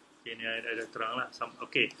sendiri. Okay, ni ada terang lah.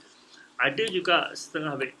 Okay, ada juga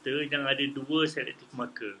setengah vektor yang ada dua selective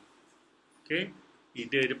marker. Okay,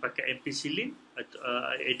 either dia pakai ampicillin atau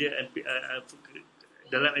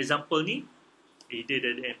dalam example ni either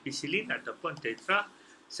dia ada ampicillin ataupun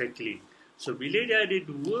tetracycline. So bila dia ada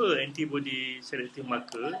dua antibody selective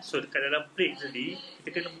marker, so dekat dalam plate tadi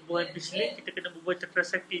kita kena bubuh ampicillin, kita kena bubuh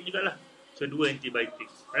tetracycline jugalah. So dua antibiotik,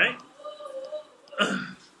 right?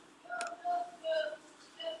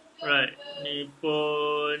 Right, ni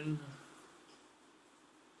pun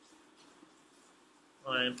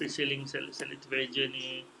ampicillin selective agent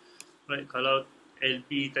ni. Right, kalau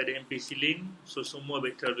LB tak ada ampicillin, so semua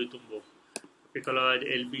bakteria boleh tumbuh. Tapi kalau ada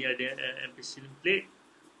LB ada ampicillin plate,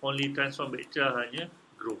 only transform bacteria hanya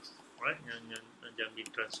growth, right?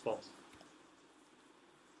 Yang transform.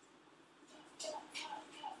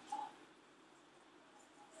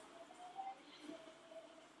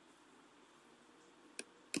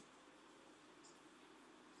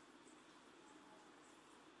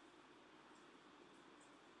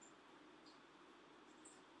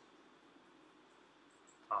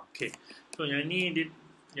 Okay, so yang ni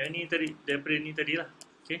tadi daripada ni tadi lah.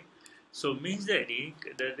 Okay, so means that ni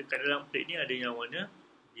kat dalam plate ni ada yang warna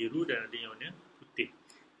biru dan ada yang warna putih.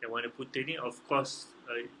 Yang warna putih ni of course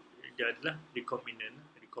dia adalah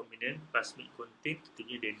recombinant plasmid contain, kita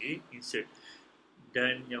punya DNA insert.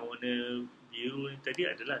 Dan yang warna biru ni tadi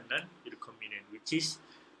adalah non-recombinant, which is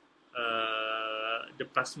the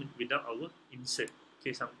plasmid without our insert.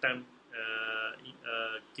 Okay, sometimes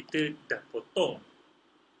kita dah potong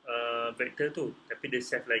vektor tu, tapi dia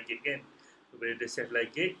self ligate kan. Bila dia self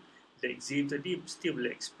ligate, lexi tadi still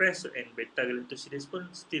boleh express and beta galactosidase pun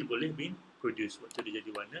still boleh be produce waktu dia jadi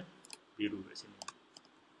warna biru kat sini.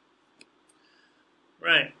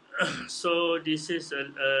 Right, so this is a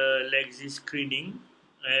lexi screening.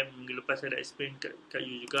 Minggu lepas saya dah explain kat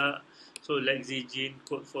you juga. So lexi gene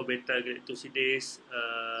code for beta galactosidase,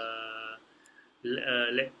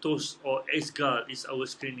 lactose or X-GAL is our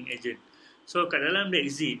screening agent. So kat dalam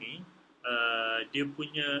lexi ni, dia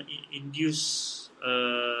punya induced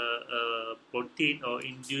protein or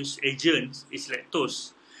induced agent is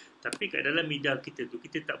lactose. Tapi kat dalam media kita tu,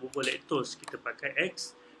 kita tak berbual lactose, kita pakai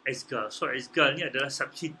X-GAL. So X-GAL ni adalah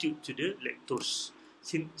substitute to the lactose,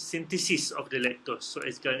 synthesis of the lactose. So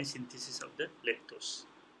X-GAL ni synthesis of the lactose.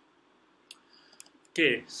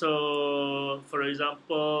 Okay, so for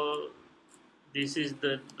example, this is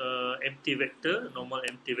the empty vector, normal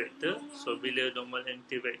empty vector. So bila normal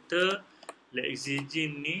empty vector, lexi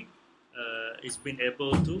gene ni is been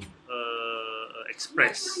able to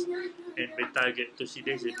express and beta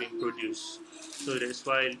galactosidase is being produced. So that's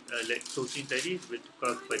why lactose ni tadi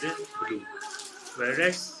bertukar kepada blue.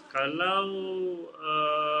 Whereas kalau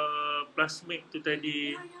plasmid tu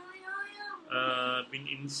tadi been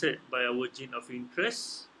insert by our gene of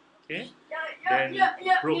interest, okay, then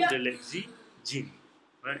broke the lexi gene,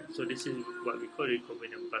 right? So this is what we call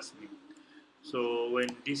recombinant plasmid. So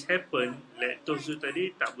when this happen, lactose tu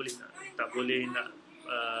tadi tak boleh nak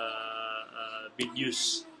be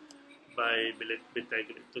used by beta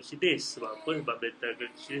galactosidase. Sebab apa? Sebab beta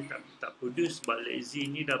galactosidase tak produce, sebab lexi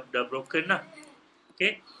ni dah broken lah.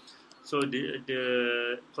 Okay, so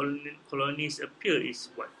the colonies appear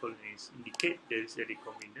is what colonies indicate there is a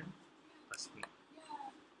recombinant plasmid.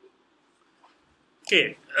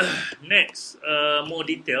 Okay, next, more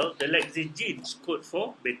detail, the lexi genes code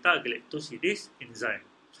for beta galactosidase enzyme.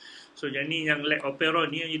 So yang ni, yang lag operon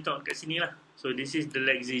ni yang you tengok kat sini lah. So this is the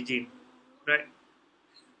lexi gene, right?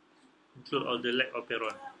 Include all the lag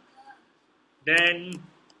operon. Then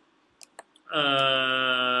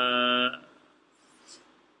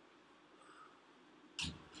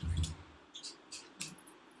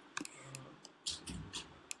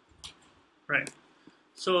right.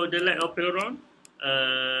 So the lag operon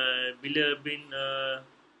bila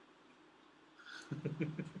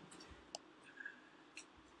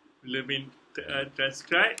been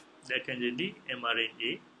transcribed, dia akan jadi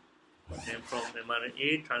mRNA, dan from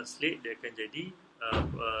mRNA translate, dia akan jadi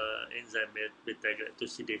enzyme beta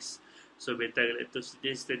galactosidase. So beta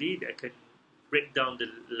galactosidase tadi, dia akan break down the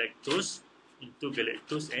lactose into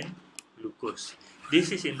galactose and glucose.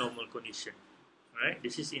 This is in normal condition, right?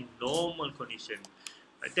 This is in normal condition.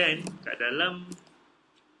 But then kat dalam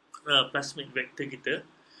plasmid vector kita,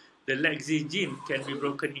 the lexi gene can be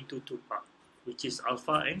broken into two parts, which is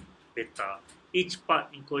alpha and beta. Each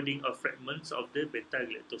part encoding of fragments of the beta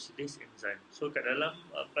galactosidase enzyme. So kat dalam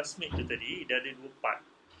plasmid tu tadi, dia ada dua part.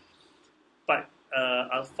 Part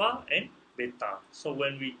alpha and beta. So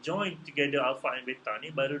when we join together alpha and beta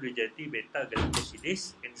ni, baru dia jadi beta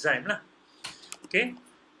galactosidase enzyme lah. Okay,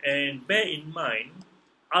 and bear in mind,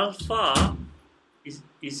 alpha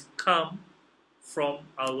is come from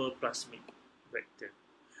our plasmid vector,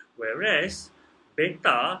 whereas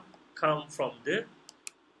beta come from the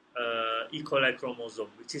E. coli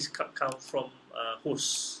chromosome, which is come from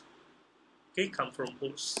host. Okay, come from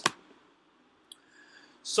host.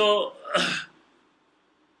 So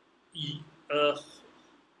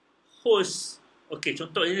host, okay,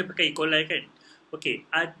 contohnya dia pakai E. coli kan. Okay,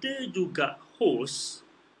 ada juga host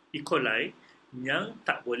E. coli yang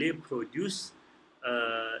tak boleh produce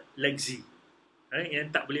lexi, right? Yang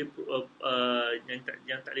tak boleh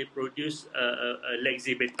yang tak boleh produce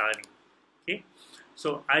lexi beta ni. Okay,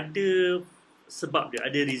 so ada sebab dia,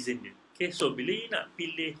 ada reason dia. Okay, so bila you nak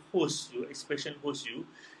pilih host you, expression host you,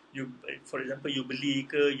 for example you beli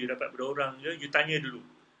ke, you dapat berapa orang ke, you tanya dulu,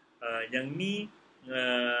 yang ni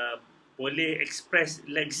boleh express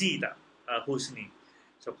lexi tak host ni.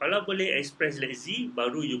 So kalau boleh express lexi,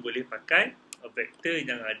 baru you boleh pakai vektor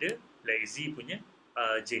yang ada lexi punya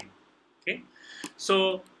gene. Okay,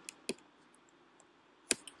 so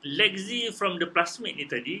lexi from the plasmid ni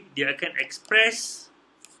tadi, dia akan express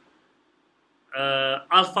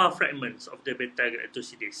alpha fragments of the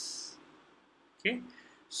beta-galactosidase. Okay,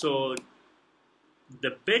 so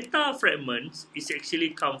the beta fragments is actually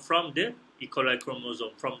come from the E. coli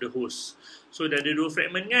chromosome, from the host. So dah ada 2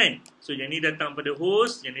 fragment kan? So yang ni datang pada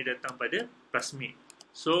host, yang ni datang pada plasmid.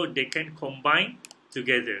 So they can combine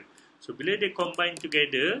together. So bila they combine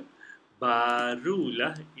together,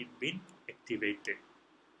 barulah it been activated.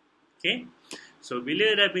 Okay, so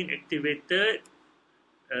bila dah been activated,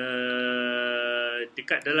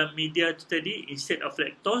 dekat dalam media tu tadi, instead of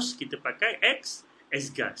lactose, kita pakai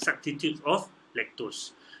Asgal, substitute of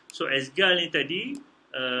lactose. So Asgal ni tadi,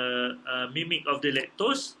 mimic of the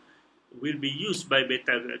lactose, will be used by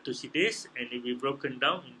beta-galactosidase and it will be broken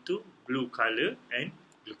down into blue color and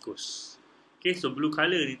glucose. Okay, so blue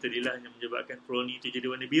color ni tadilah yang menyebabkan proni tu jadi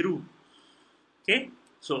warna biru. Okay,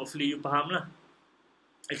 so hopefully you faham lah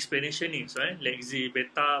explanation ni. So Lexi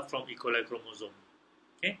beta from E. coli chromosome.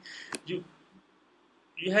 Okay, you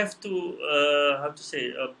have to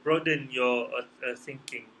broaden your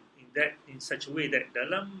thinking in such a way that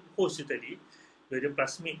dalam host tadi, you ada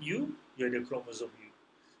plasmid U, you ada chromosome U.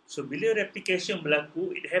 So bila replication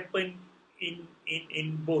berlaku, it happen in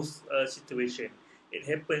both situation. It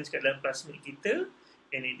happens kat dalam plasmid kita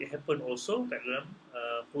and it happen also kat dalam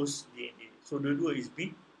host DNA. So dua-dua is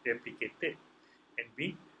being replicated and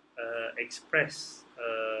being expressed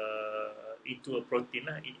into a protein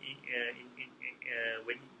lah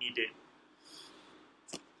when needed.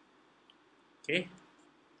 Okay.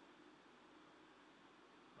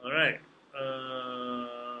 Alright.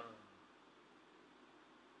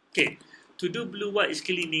 Okay. To do blue-white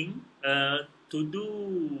screening,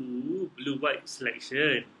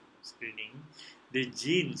 screening, the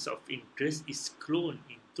genes of interest is cloned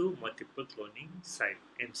into multiple cloning site,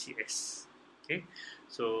 MCS. Okay.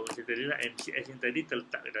 So macam tadi lah, MCS yang tadi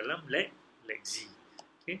terletak ke dalam Lexi.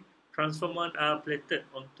 Okay. Transformant are plated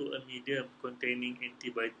onto a medium containing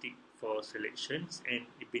antibiotic for selections and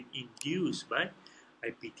it been induced by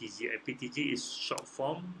IPTG. IPTG is short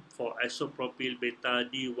form for isopropyl beta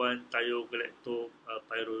D1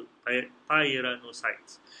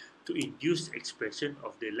 thioglutapyranocytes to induce expression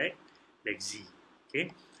of the Lexi. Okay,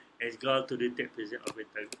 Asgal to detect presence of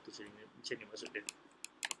beta-galactosidase. Macam ni maksud dia.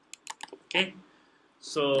 Okay,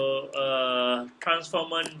 so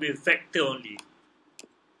transformant with vector only.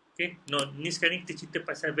 Okay, no, ni sekarang kita cerita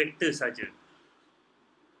pasal vektor saja.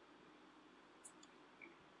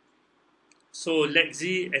 So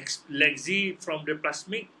Lexi from the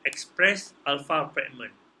plasmid express alpha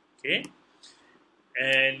fragment, okay,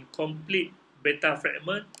 and complete beta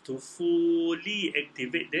fragment to fully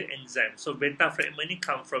activate the enzyme. So beta fragment ni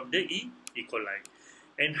come from the E. coli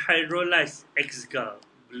and hydrolyze Asgal,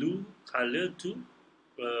 blue color to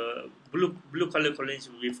blue color colonies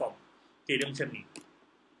will be formed. Okay, dia macam ni.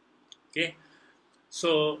 Okay,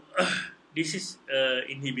 so this is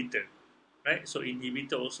inhibitor. Right, so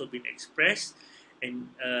inhibitor also been expressed and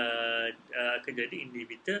akan jadi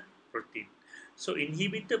inhibitor protein. So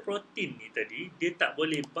inhibitor protein ni tadi dia tak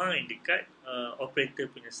boleh bind dekat operator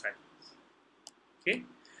punya site. Okay,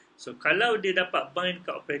 so kalau dia dapat bind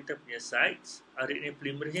kat operator punya sites, RNA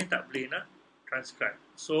polymerase tak boleh nak transcribe.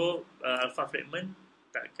 So alpha fragment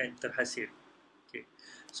tak akan terhasil. Okay,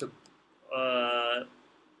 so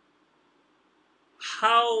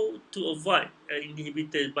how to avoid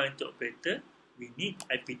inhibitor bind to operator? We need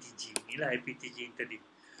IPTG. Inilah IPTG ni tadi.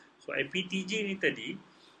 So IPTG ni tadi,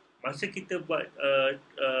 masa kita buat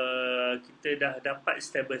kita dah dapat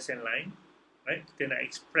stable cell line, right? Kita nak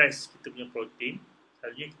express kita punya protein,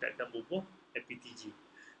 selalunya kita akan bubuh IPTG.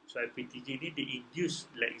 So IPTG ni di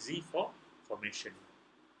induce Lexi for formation.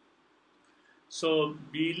 So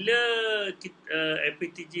bila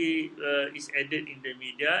IPTG is added in the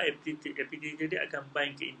media, IPTG dia akan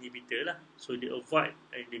bind ke inhibitor lah. So dia avoid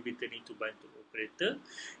inhibitor ni to bind to operator.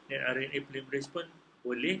 Dan RNA polymerase pun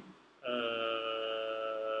boleh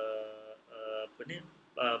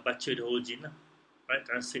baca the whole gene lah, right?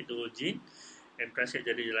 Translate the whole gene and translate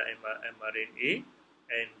jadi mRNA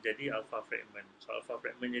and jadi alpha fragment. So alpha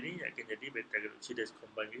fragment jadi akan jadi beta-galactosidase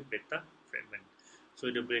combined with beta fragment. So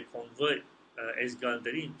dia boleh convert Asgal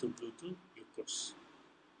tadi into blue to glucose.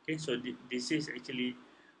 Okay, so this is actually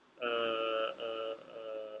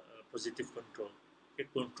positive control. Okay,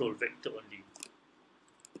 control vector only.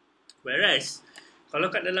 Whereas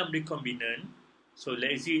kalau kat dalam recombinant, so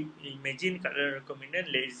Lexi, imagine kat dalam recombinant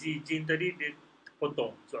Lexi gene tadi dia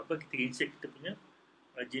potong. So apa, kita insert kita punya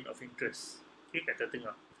gene of interest. Okay, kat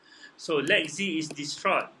tengah. So Lexi is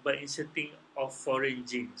destroyed by inserting of foreign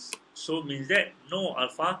genes. So means that no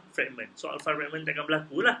alpha fragment. So alpha fragment takkan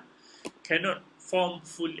berlaku lah. Cannot form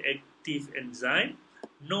full active enzyme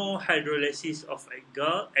no hydrolysis of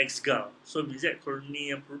X-gal. So BZ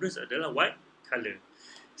colony yang produce adalah white color.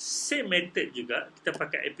 Same method juga kita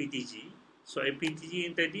pakai APTG. So APTG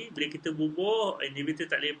yang tadi bila kita bubuh, inhibitor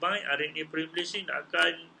tak boleh bind, RNA polymerase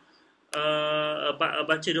akan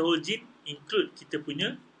baca the whole gene, include kita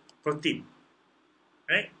punya protein,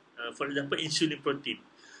 right? For example, insulin protein.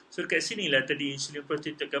 So kat sini lah tadi insulin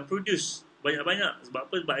protein tu akan produce banyak-banyak. Sebab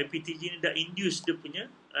apa? Sebab APTG ni dah induce dia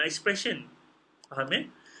punya expression.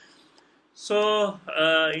 Faham So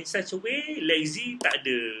in such a way, lazy tak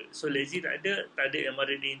ada. So lazy tak ada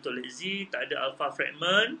mRNA untuk lazy, tak ada alpha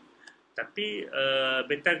fragment. Tapi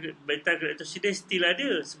beta galactosidase still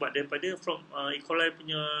ada sebab daripada from E. coli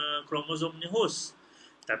punya kromosom punya host.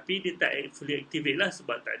 Tapi dia tak fully activate lah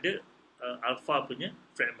sebab tak ada alpha punya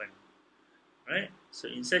fragment. Right?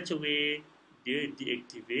 So in such a way, dia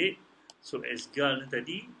deactivate. So X-gal ni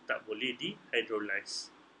tadi tak boleh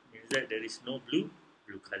dehydrolyze. Means that there is no blue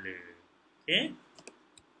color. Okay?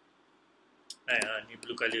 Ni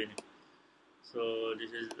blue color ni. So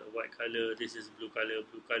this is the white color, this is blue color.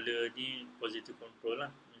 Blue color ni positive control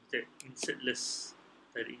lah. Means that insertless.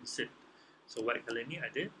 Tadi insert. So white color ni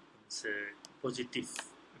ada insert positive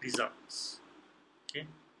results. Okay.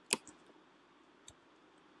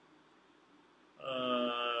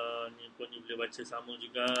 Ni pun ni boleh baca sama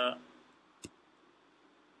juga.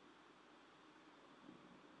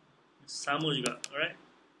 Sama juga, alright?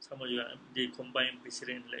 Sama juga. They combine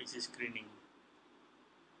precedent analysis screening.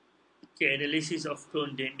 Okay, analysis of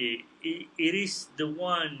clone DNA. It is the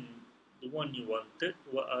one you wanted.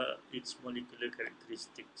 What are its molecular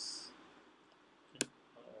characteristics? Okay.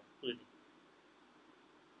 Apa ni?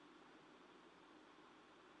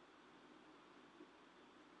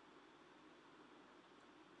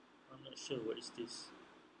 I'm not sure what is this.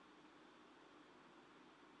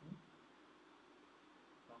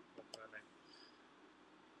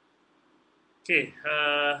 Okay,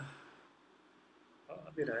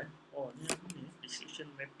 habis dah ni apa ni? Description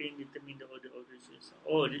mapping determine the order of reactions.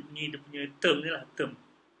 Ni dia punya term ni lah, term.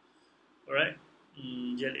 Alright.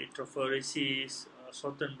 Gel electrophoresis,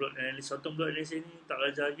 Soughton blot analysis. Soughton blot analysis ni tak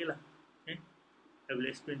belajar lagi lah. Okay. I will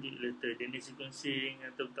explain to you later. DNA sequencing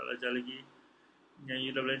atau tak belajar lagi. Yang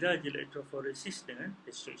you dah belajar gel electrophoresis dengan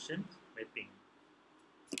description mapping.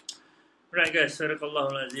 Right guys,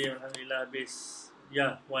 Sadaqallahul-Azim. Alhamdulillah habis. 1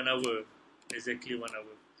 hour. Exactly 1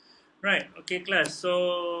 hour. Right, okay class.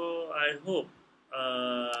 So I hope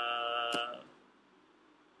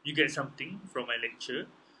you get something from my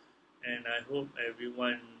lecture, and I hope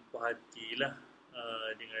everyone perhatilah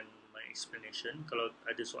dengan my explanation. Kalau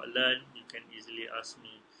ada soalan, you can easily ask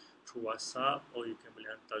me through WhatsApp, or you can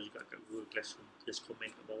boleh hantar juga kat Google Classroom. Just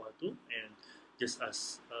comment kat bawah tu and just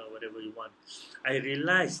ask whatever you want. I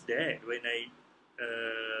realised that when I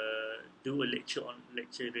do a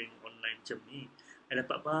lecturing online macam ni, I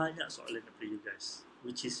dapat banyak soalan daripada you guys,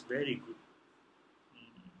 which is very good.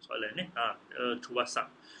 Soalan through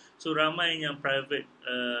WhatsApp. So ramai yang private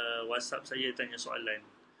WhatsApp saya tanya soalan.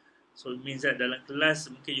 So it means that dalam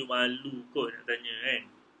kelas mungkin you malu kot nak tanya kan.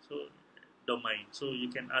 So don't mind. So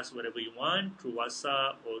you can ask whatever you want through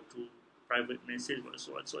WhatsApp or through private message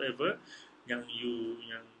whatsoever yang you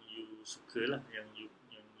suka lah, yang you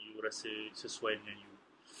rasa sesuai dengan you.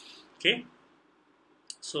 Okay.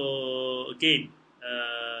 So again,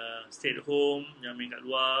 stay at home, jangan main kat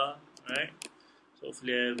luar, right? So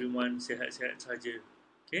hopefully everyone sihat-sihat saja.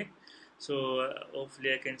 Okay. So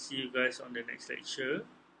hopefully I can see you guys on the next lecture.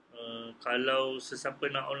 Kalau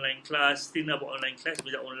sesiapa nak online class, still nak buat online class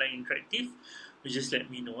without online interactive, you just let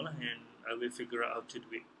me know lah, and I will figure out how to do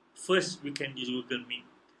it. First, we can use Google Meet.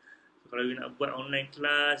 So, kalau you nak buat online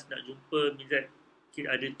class, nak jumpa, means that kita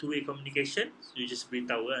ada two-way communication. So you just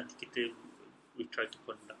beritahu lah, nanti kita we try to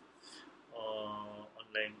conduct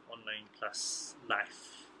online class live.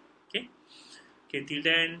 Okay. Okay, till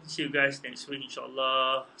then, see you guys next week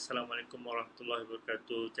insyaAllah. Assalamualaikum warahmatullahi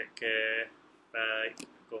wabarakatuh. Take care. Bye.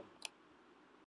 Go.